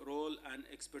board's role and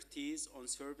expertise on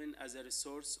serving as a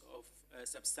resource of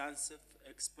substantive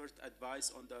expert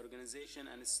advice on the organization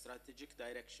and its strategic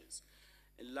directions,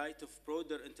 in light of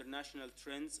broader international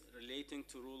trends relating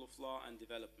to rule of law and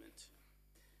development.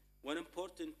 One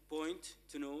important point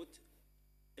to note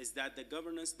is that the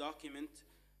governance document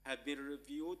have been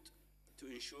reviewed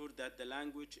to ensure that the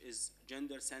language is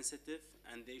gender sensitive,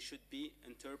 and they should be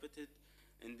interpreted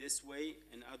in this way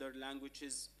in other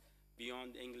languages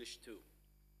beyond English too.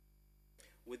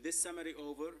 With this summary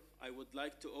over, I would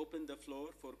like to open the floor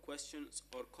for questions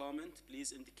or comment.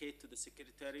 Please indicate to the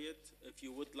Secretariat if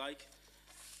you would like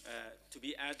to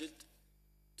be added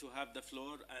to have the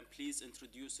floor, and please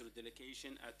introduce your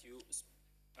delegation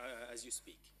as you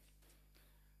speak.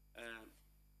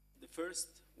 The first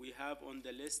we have on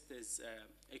the list is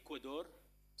Ecuador,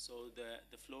 so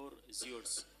the floor is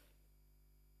yours.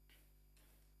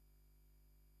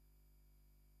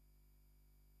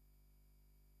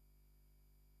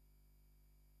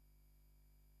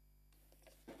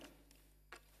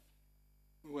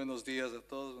 Muy buenos días a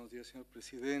todos, buenos días señor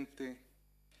presidente.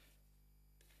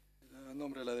 A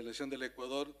nombre de la delegación del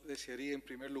Ecuador, desearía en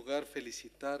primer lugar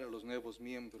felicitar a los nuevos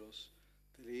miembros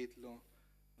del IDLO,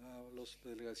 a las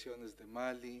delegaciones de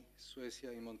Mali,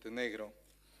 Suecia y Montenegro.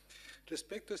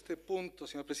 Respecto a este punto,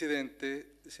 señor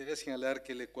presidente, desearía señalar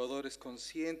que el Ecuador es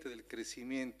consciente del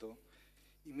crecimiento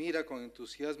y mira con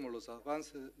entusiasmo los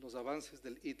avances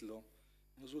del IDLO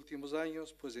en los últimos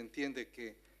años, pues entiende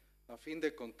que a fin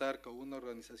de contar con una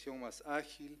organización más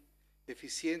ágil,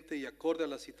 eficiente y acorde a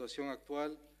la situación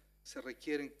actual, se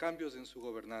requieren cambios en su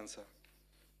gobernanza.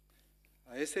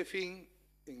 A ese fin,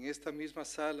 en esta misma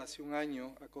sala hace un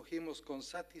año, acogimos con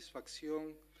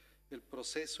satisfacción el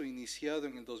proceso iniciado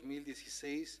en el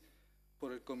 2016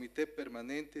 por el Comité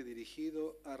Permanente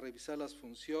dirigido a revisar las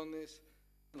funciones,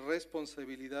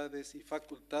 responsabilidades y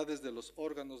facultades de los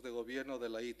órganos de gobierno de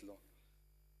la IDLO,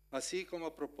 así como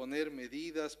a proponer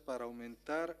medidas para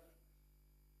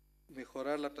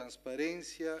mejorar la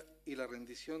transparencia y la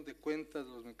rendición de cuentas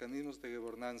de los mecanismos de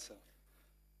gobernanza.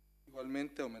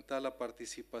 Igualmente, aumentar la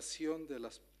participación de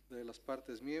las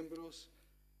partes miembros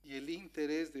y el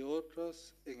interés de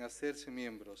otras en hacerse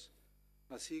miembros,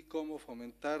 así como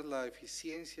fomentar la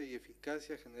eficiencia y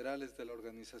eficacia generales de la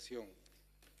organización.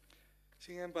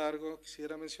 Sin embargo,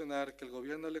 quisiera mencionar que el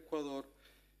gobierno del Ecuador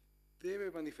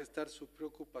desea manifestar su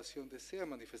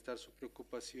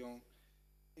preocupación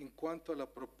en cuanto a la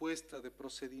propuesta de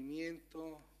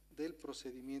procedimiento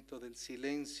del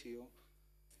silencio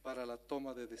para la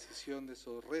toma de decisiones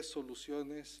o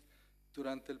resoluciones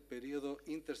durante el periodo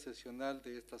intersesional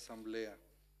de esta Asamblea.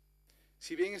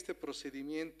 Si bien este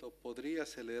procedimiento podría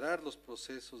acelerar los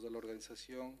procesos de la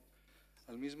organización,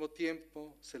 al mismo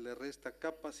tiempo se le resta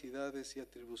capacidades y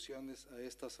atribuciones a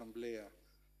esta Asamblea,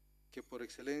 que por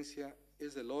excelencia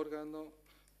es el órgano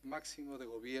máximo de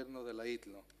gobierno de la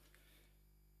IDLO.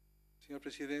 Señor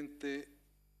presidente,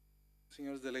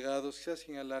 señores delegados, quisiera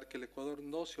señalar que el Ecuador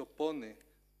no se opone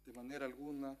de manera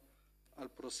alguna al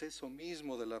proceso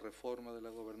mismo de la reforma de la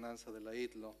gobernanza de la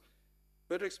IDLO,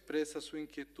 pero expresa su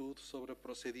inquietud sobre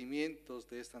procedimientos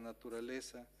de esta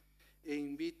naturaleza e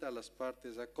invita a las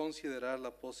partes a considerar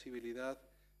la posibilidad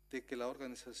de que la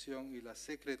organización y la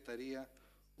Secretaría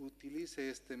utilice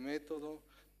este método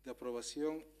de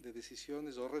aprobación de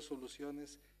decisiones o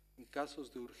resoluciones en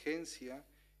casos de urgencia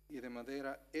y de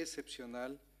manera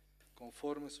excepcional,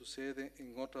 conforme sucede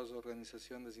en otras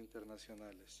organizaciones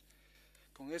internacionales.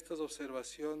 Con estas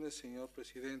observaciones, señor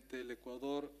presidente, el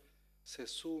Ecuador se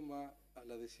suma a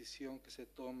la decisión que se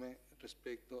tome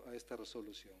respecto a esta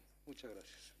resolución. Muchas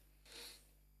gracias.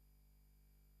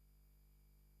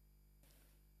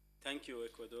 Thank you,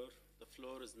 Ecuador. The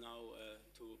floor is now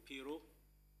to Peru.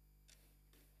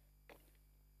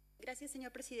 Gracias,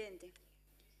 señor presidente.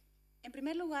 En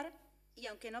primer lugar, y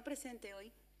aunque no presente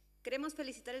hoy, queremos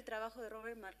felicitar el trabajo de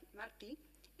Robert Markley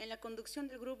en la conducción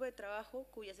del grupo de trabajo,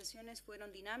 cuyas sesiones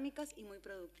fueron dinámicas y muy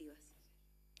productivas.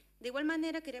 De igual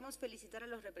manera, queremos felicitar a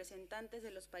los representantes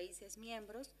de los países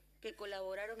miembros que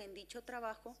colaboraron en dicho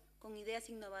trabajo con ideas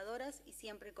innovadoras y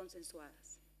siempre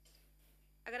consensuadas.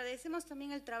 Agradecemos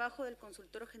también el trabajo del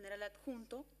consultor general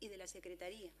adjunto y de la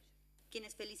Secretaría,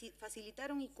 quienes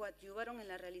facilitaron y coadyuvaron en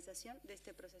la realización de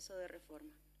este proceso de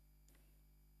reforma.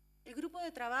 El grupo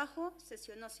de trabajo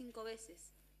sesionó 5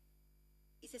 veces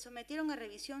y se sometieron a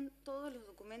revisión todos los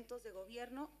documentos de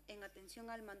gobierno en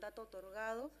atención al mandato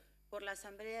otorgado por la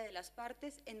Asamblea de las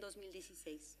Partes en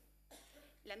 2016.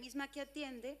 La misma que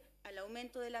atiende al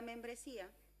aumento de la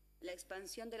membresía, la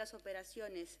expansión de las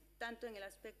operaciones, tanto en el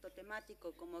aspecto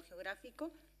temático como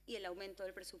geográfico, y el aumento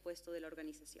del presupuesto de la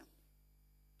organización.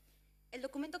 El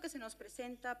documento que se nos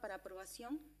presenta para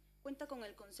aprobación cuenta con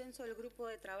el consenso del grupo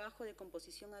de trabajo de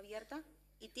composición abierta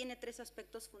y tiene 3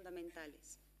 aspectos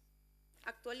fundamentales.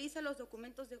 Actualiza los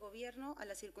documentos de gobierno a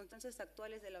las circunstancias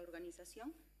actuales de la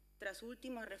organización tras su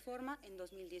última reforma en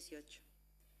 2018.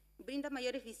 Brinda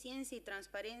mayor eficiencia y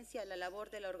transparencia a la labor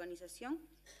de la organización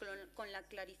con la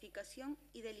clarificación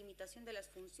y delimitación de las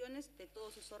funciones de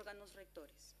todos sus órganos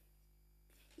rectores.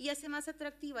 Y hace más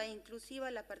atractiva e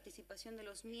inclusiva la participación de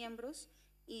los miembros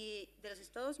y de los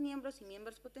Estados miembros y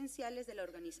miembros potenciales de la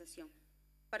organización,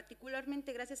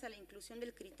 particularmente gracias a la inclusión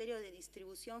del criterio de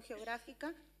distribución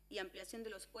geográfica y ampliación de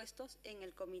los puestos en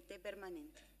el comité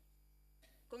permanente.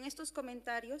 Con estos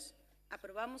comentarios,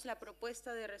 aprobamos la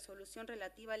propuesta de resolución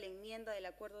relativa a la enmienda del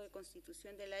Acuerdo de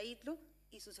Constitución de la IDLO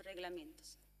y sus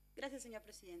reglamentos. Gracias, señor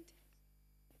presidente.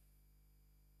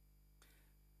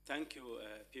 Thank you,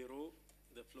 Peru.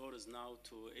 The floor is now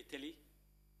to Italy.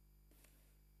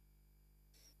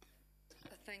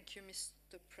 Thank you,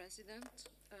 Mr. President.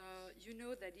 You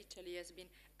know that Italy has been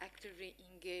actively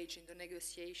engaged in the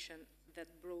negotiation that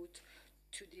brought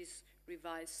to this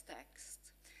revised text.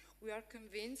 We are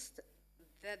convinced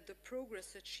that the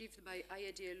progress achieved by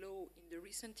IDLO in the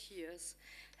recent years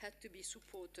had to be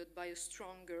supported by a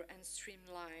stronger and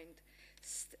streamlined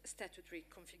statutory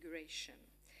configuration.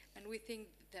 And we think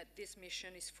that this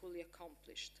mission is fully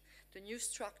accomplished. The new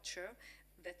structure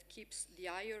that keeps the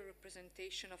higher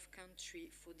representation of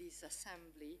country for this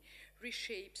assembly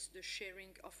reshapes the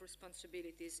sharing of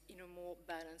responsibilities in a more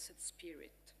balanced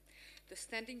spirit. The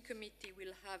Standing Committee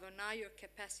will have a higher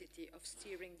capacity of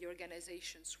steering the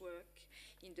organization's work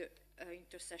in the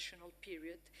intersessional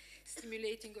period,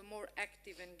 stimulating a more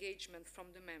active engagement from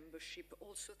the membership,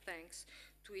 also thanks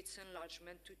to its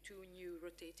enlargement to 2 new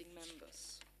rotating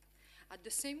members. At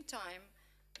the same time,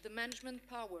 the management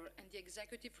power and the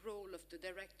executive role of the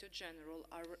Director General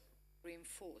are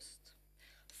reinforced.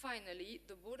 Finally,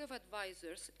 the Board of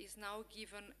Advisors is now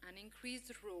given an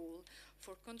increased role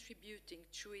for contributing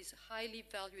through its highly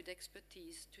valued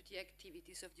expertise to the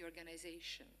activities of the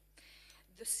organization.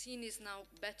 The scene is now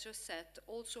better set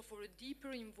also for a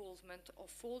deeper involvement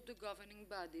of all the governing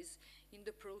bodies in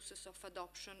the process of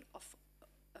adoption of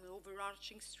an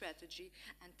overarching strategy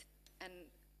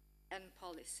and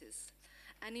policies.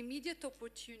 An immediate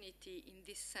opportunity in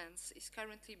this sense is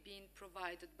currently being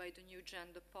provided by the new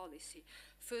gender policy,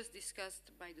 first discussed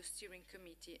by the steering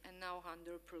committee and now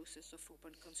under a process of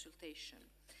open consultation.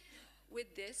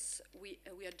 With this, we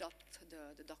adopt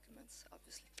the documents,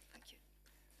 obviously. Thank you.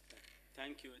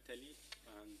 Thank you, Italy.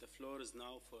 And the floor is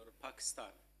now for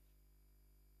Pakistan.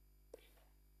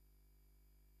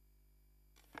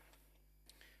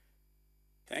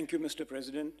 Thank you, Mr.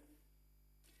 President.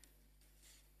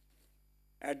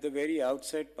 At the very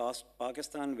outset,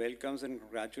 Pakistan welcomes and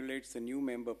congratulates the new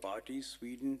member parties,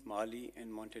 Sweden, Mali,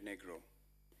 and Montenegro.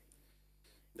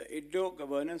 The IDLO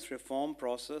governance reform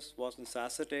process was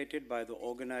necessitated by the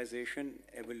organization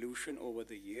evolution over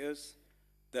the years.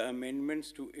 The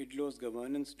amendments to IDLO's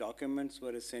governance documents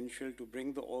were essential to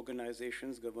bring the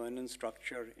organization's governance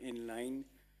structure in line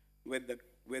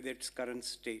with its current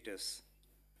status.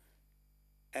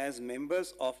 As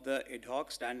members of the Ad Hoc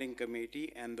Standing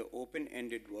Committee and the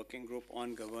Open-Ended Working Group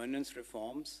on Governance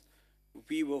Reforms,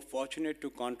 we were fortunate to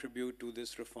contribute to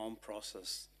this reform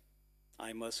process.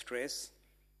 I must stress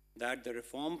that the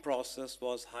reform process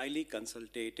was highly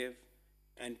consultative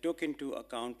and took into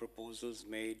account proposals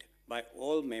made by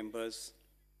all members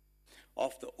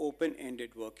of the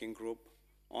Open-Ended Working Group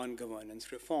on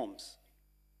Governance Reforms.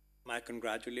 My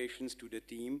congratulations to the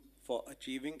team for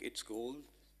achieving its goal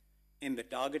in the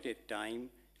targeted time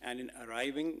and in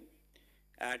arriving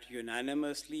at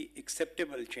unanimously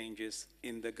acceptable changes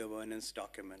in the governance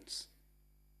documents.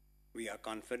 We are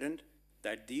confident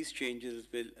that these changes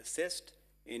will assist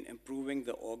in improving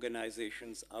the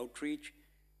organization's outreach,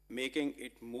 making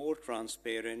it more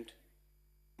transparent,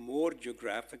 more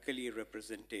geographically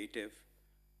representative,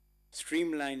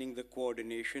 streamlining the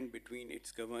coordination between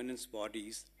its governance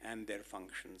bodies and their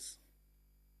functions.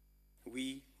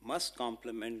 We must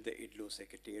compliment the IDLO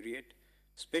Secretariat,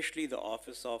 especially the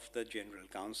Office of the General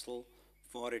Counsel,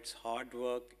 for its hard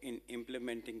work in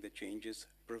implementing the changes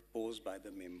proposed by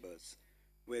the members.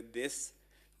 With this,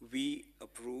 we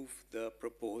approve the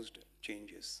proposed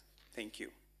changes. Thank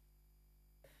you.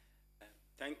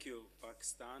 Thank you,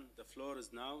 Pakistan. The floor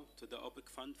is now to the OPIC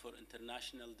Fund for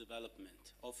International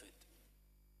Development, OFID.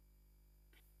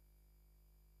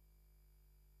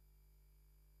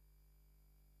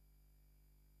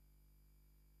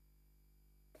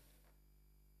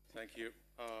 Thank you.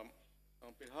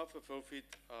 On behalf of OFID,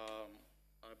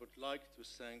 I would like to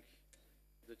thank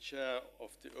the chair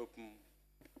of the Open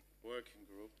Working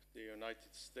Group, the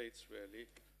United States really,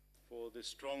 for the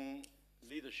strong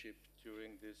leadership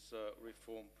during this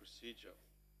reform procedure.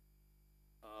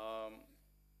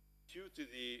 Due to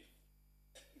the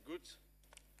good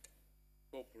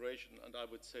cooperation, and I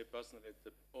would say personally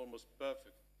the almost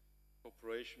perfect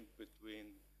cooperation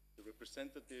between the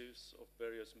representatives of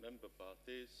various member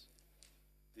parties,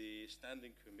 the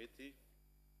Standing Committee,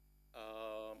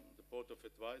 the Board of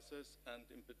Advisors, and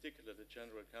in particular the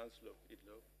General Counsel of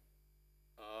IDLO,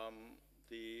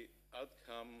 the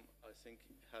outcome, I think,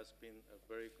 has been a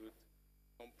very good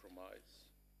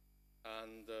compromise.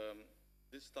 And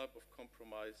this type of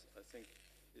compromise, I think,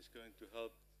 is going to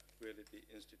help really the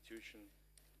institution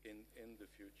in the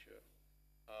future.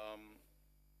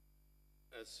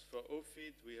 As for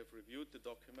OFID, we have reviewed the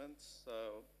documents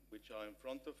which are in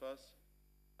front of us,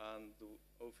 and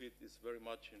OFID is very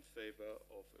much in favor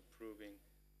of approving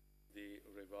the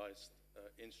revised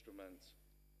instruments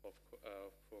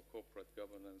for corporate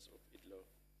governance of IDLO.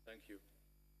 Thank you.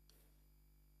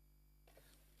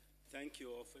 Thank you,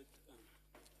 OFID.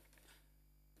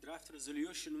 Draft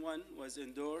Resolution 1 was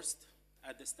endorsed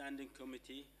at the Standing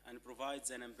Committee and provides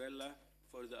an umbrella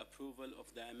for the approval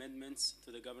of the amendments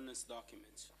to the governance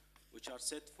documents, which are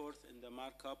set forth in the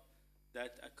markup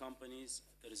that accompanies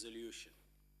the resolution.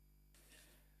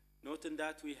 Noting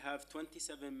that we have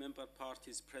 27 member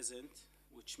parties present,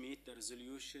 which meet the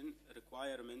resolution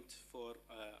requirement for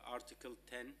Article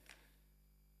 10,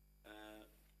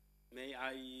 may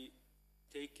I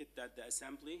take it that the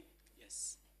Assembly?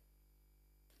 Yes.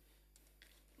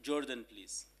 Jordan,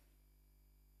 please.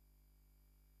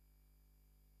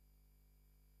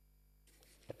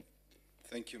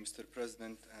 Thank you, Mr.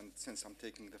 President, and since I'm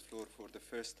taking the floor for the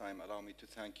first time, allow me to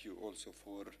thank you also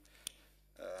for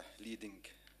leading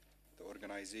the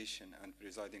organization and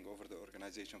presiding over the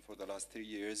organization for the last 3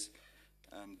 years,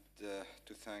 and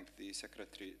to thank the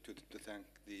Secretary, to thank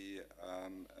the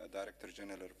Director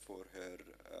General for her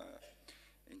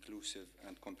inclusive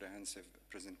and comprehensive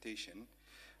presentation.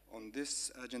 On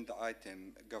this agenda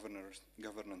item,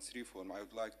 governance reform, I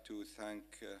would like to thank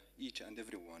each and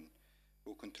everyone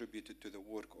who contributed to the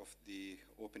work of the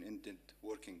open-ended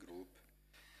working group.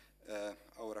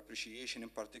 Our appreciation in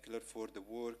particular for the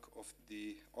work of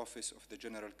the Office of the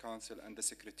General Counsel and the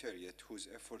Secretariat, whose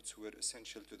efforts were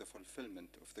essential to the fulfillment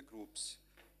of the group's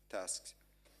tasks.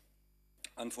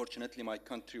 Unfortunately, my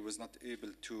country was not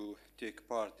able to take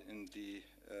part in the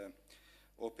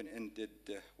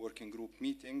open-ended working group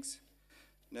meetings.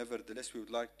 Nevertheless, we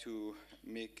would like to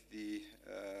make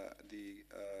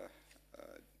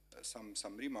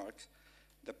some remarks.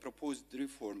 The proposed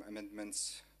reform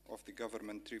amendments of the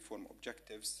government reform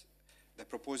objectives, the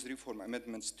proposed reform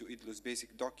amendments to IDLO's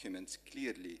basic documents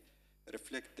clearly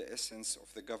reflect the essence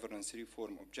of the governance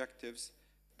reform objectives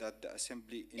that the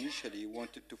Assembly initially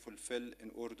wanted to fulfill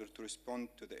in order to respond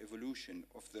to the evolution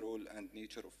of the role and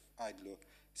nature of IDLO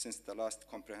since the last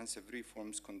comprehensive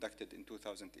reforms conducted in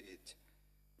 2008.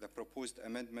 The proposed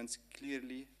amendments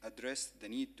clearly address the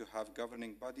need to have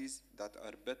governing bodies that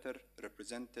are better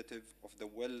representative of the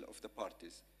will of the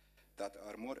parties, that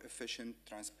are more efficient,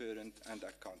 transparent, and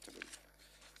accountable.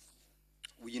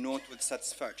 We note with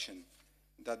satisfaction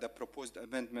that the proposed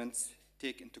amendments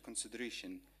take into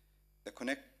consideration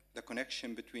the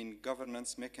connection between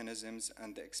governance mechanisms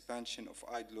and the expansion of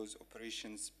IDLO's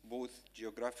operations, both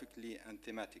geographically and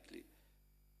thematically.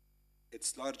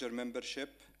 Its larger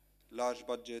membership, large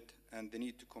budget, and the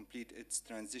need to complete its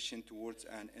transition towards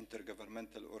an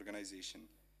intergovernmental organization.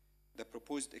 The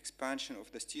proposed expansion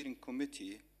of the steering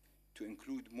committee to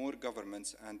include more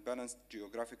governments and balanced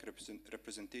geographic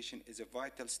representation is a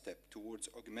vital step towards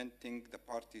augmenting the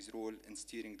party's role in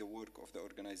steering the work of the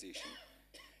organization.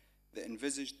 The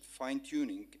envisaged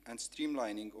fine-tuning and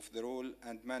streamlining of the role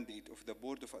and mandate of the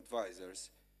Board of Advisors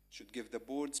should give the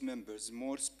board's members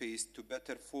more space to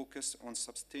better focus on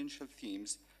substantial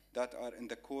themes that are in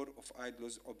the core of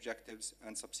IDLO's objectives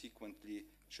and subsequently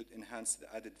should enhance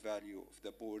the added value of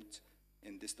the board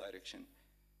in this direction.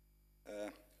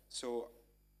 So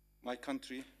my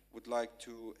country would like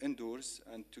to endorse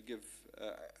and to give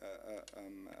a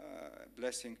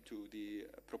blessing to the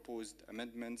proposed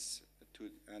amendments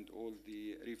and all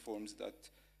the reforms that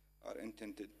are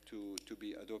intended to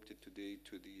be adopted today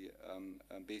to the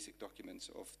basic documents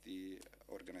of the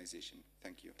organization.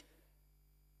 Thank you.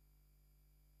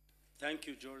 Thank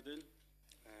you, Jordan.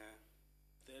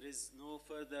 There is no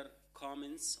further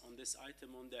comments on this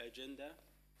item on the agenda.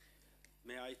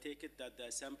 May I take it that the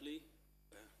Assembly,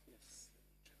 yes,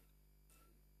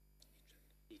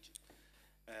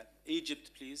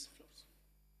 Egypt, please.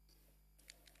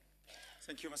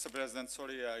 Thank you, Mr. President.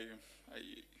 Sorry,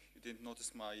 you didn't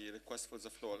notice my request for the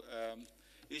floor.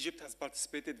 Egypt has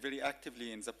participated very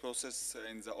actively in the process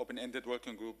in the open-ended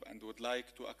working group and would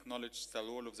like to acknowledge the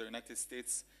role of the United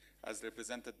States as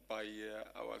represented by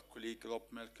our colleague Rob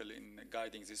Merkel in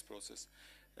guiding this process.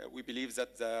 We believe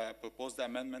that the proposed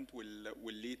amendment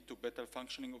will lead to better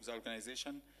functioning of the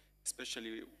organization,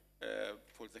 especially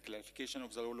for the clarification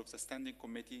of the role of the Standing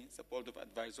Committee, the Board of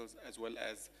Advisors, as well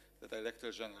as the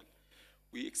Director General.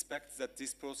 We expect that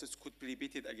this process could be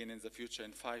repeated again in the future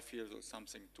in 5 years or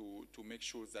something to make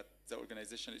sure that the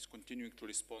organization is continuing to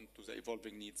respond to the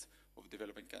evolving needs of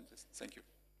developing countries. Thank you.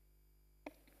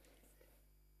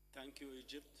 Thank you,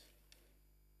 Egypt.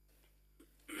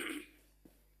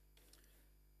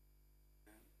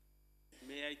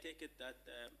 May I take it that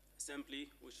the Assembly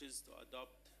wishes to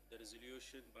adopt the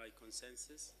resolution by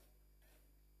consensus?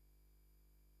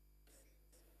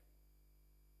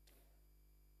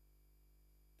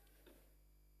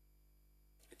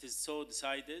 It is so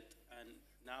decided, and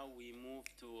now we move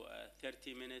to a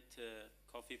 30-minute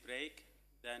coffee break.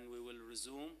 Then we will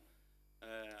resume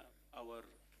our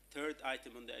third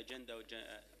item on the agenda,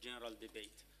 general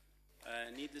debate.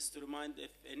 Needless to remind,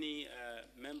 if any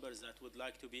members that would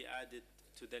like to be added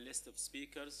to the list of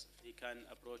speakers, he can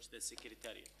approach the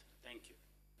Secretariat. Thank you.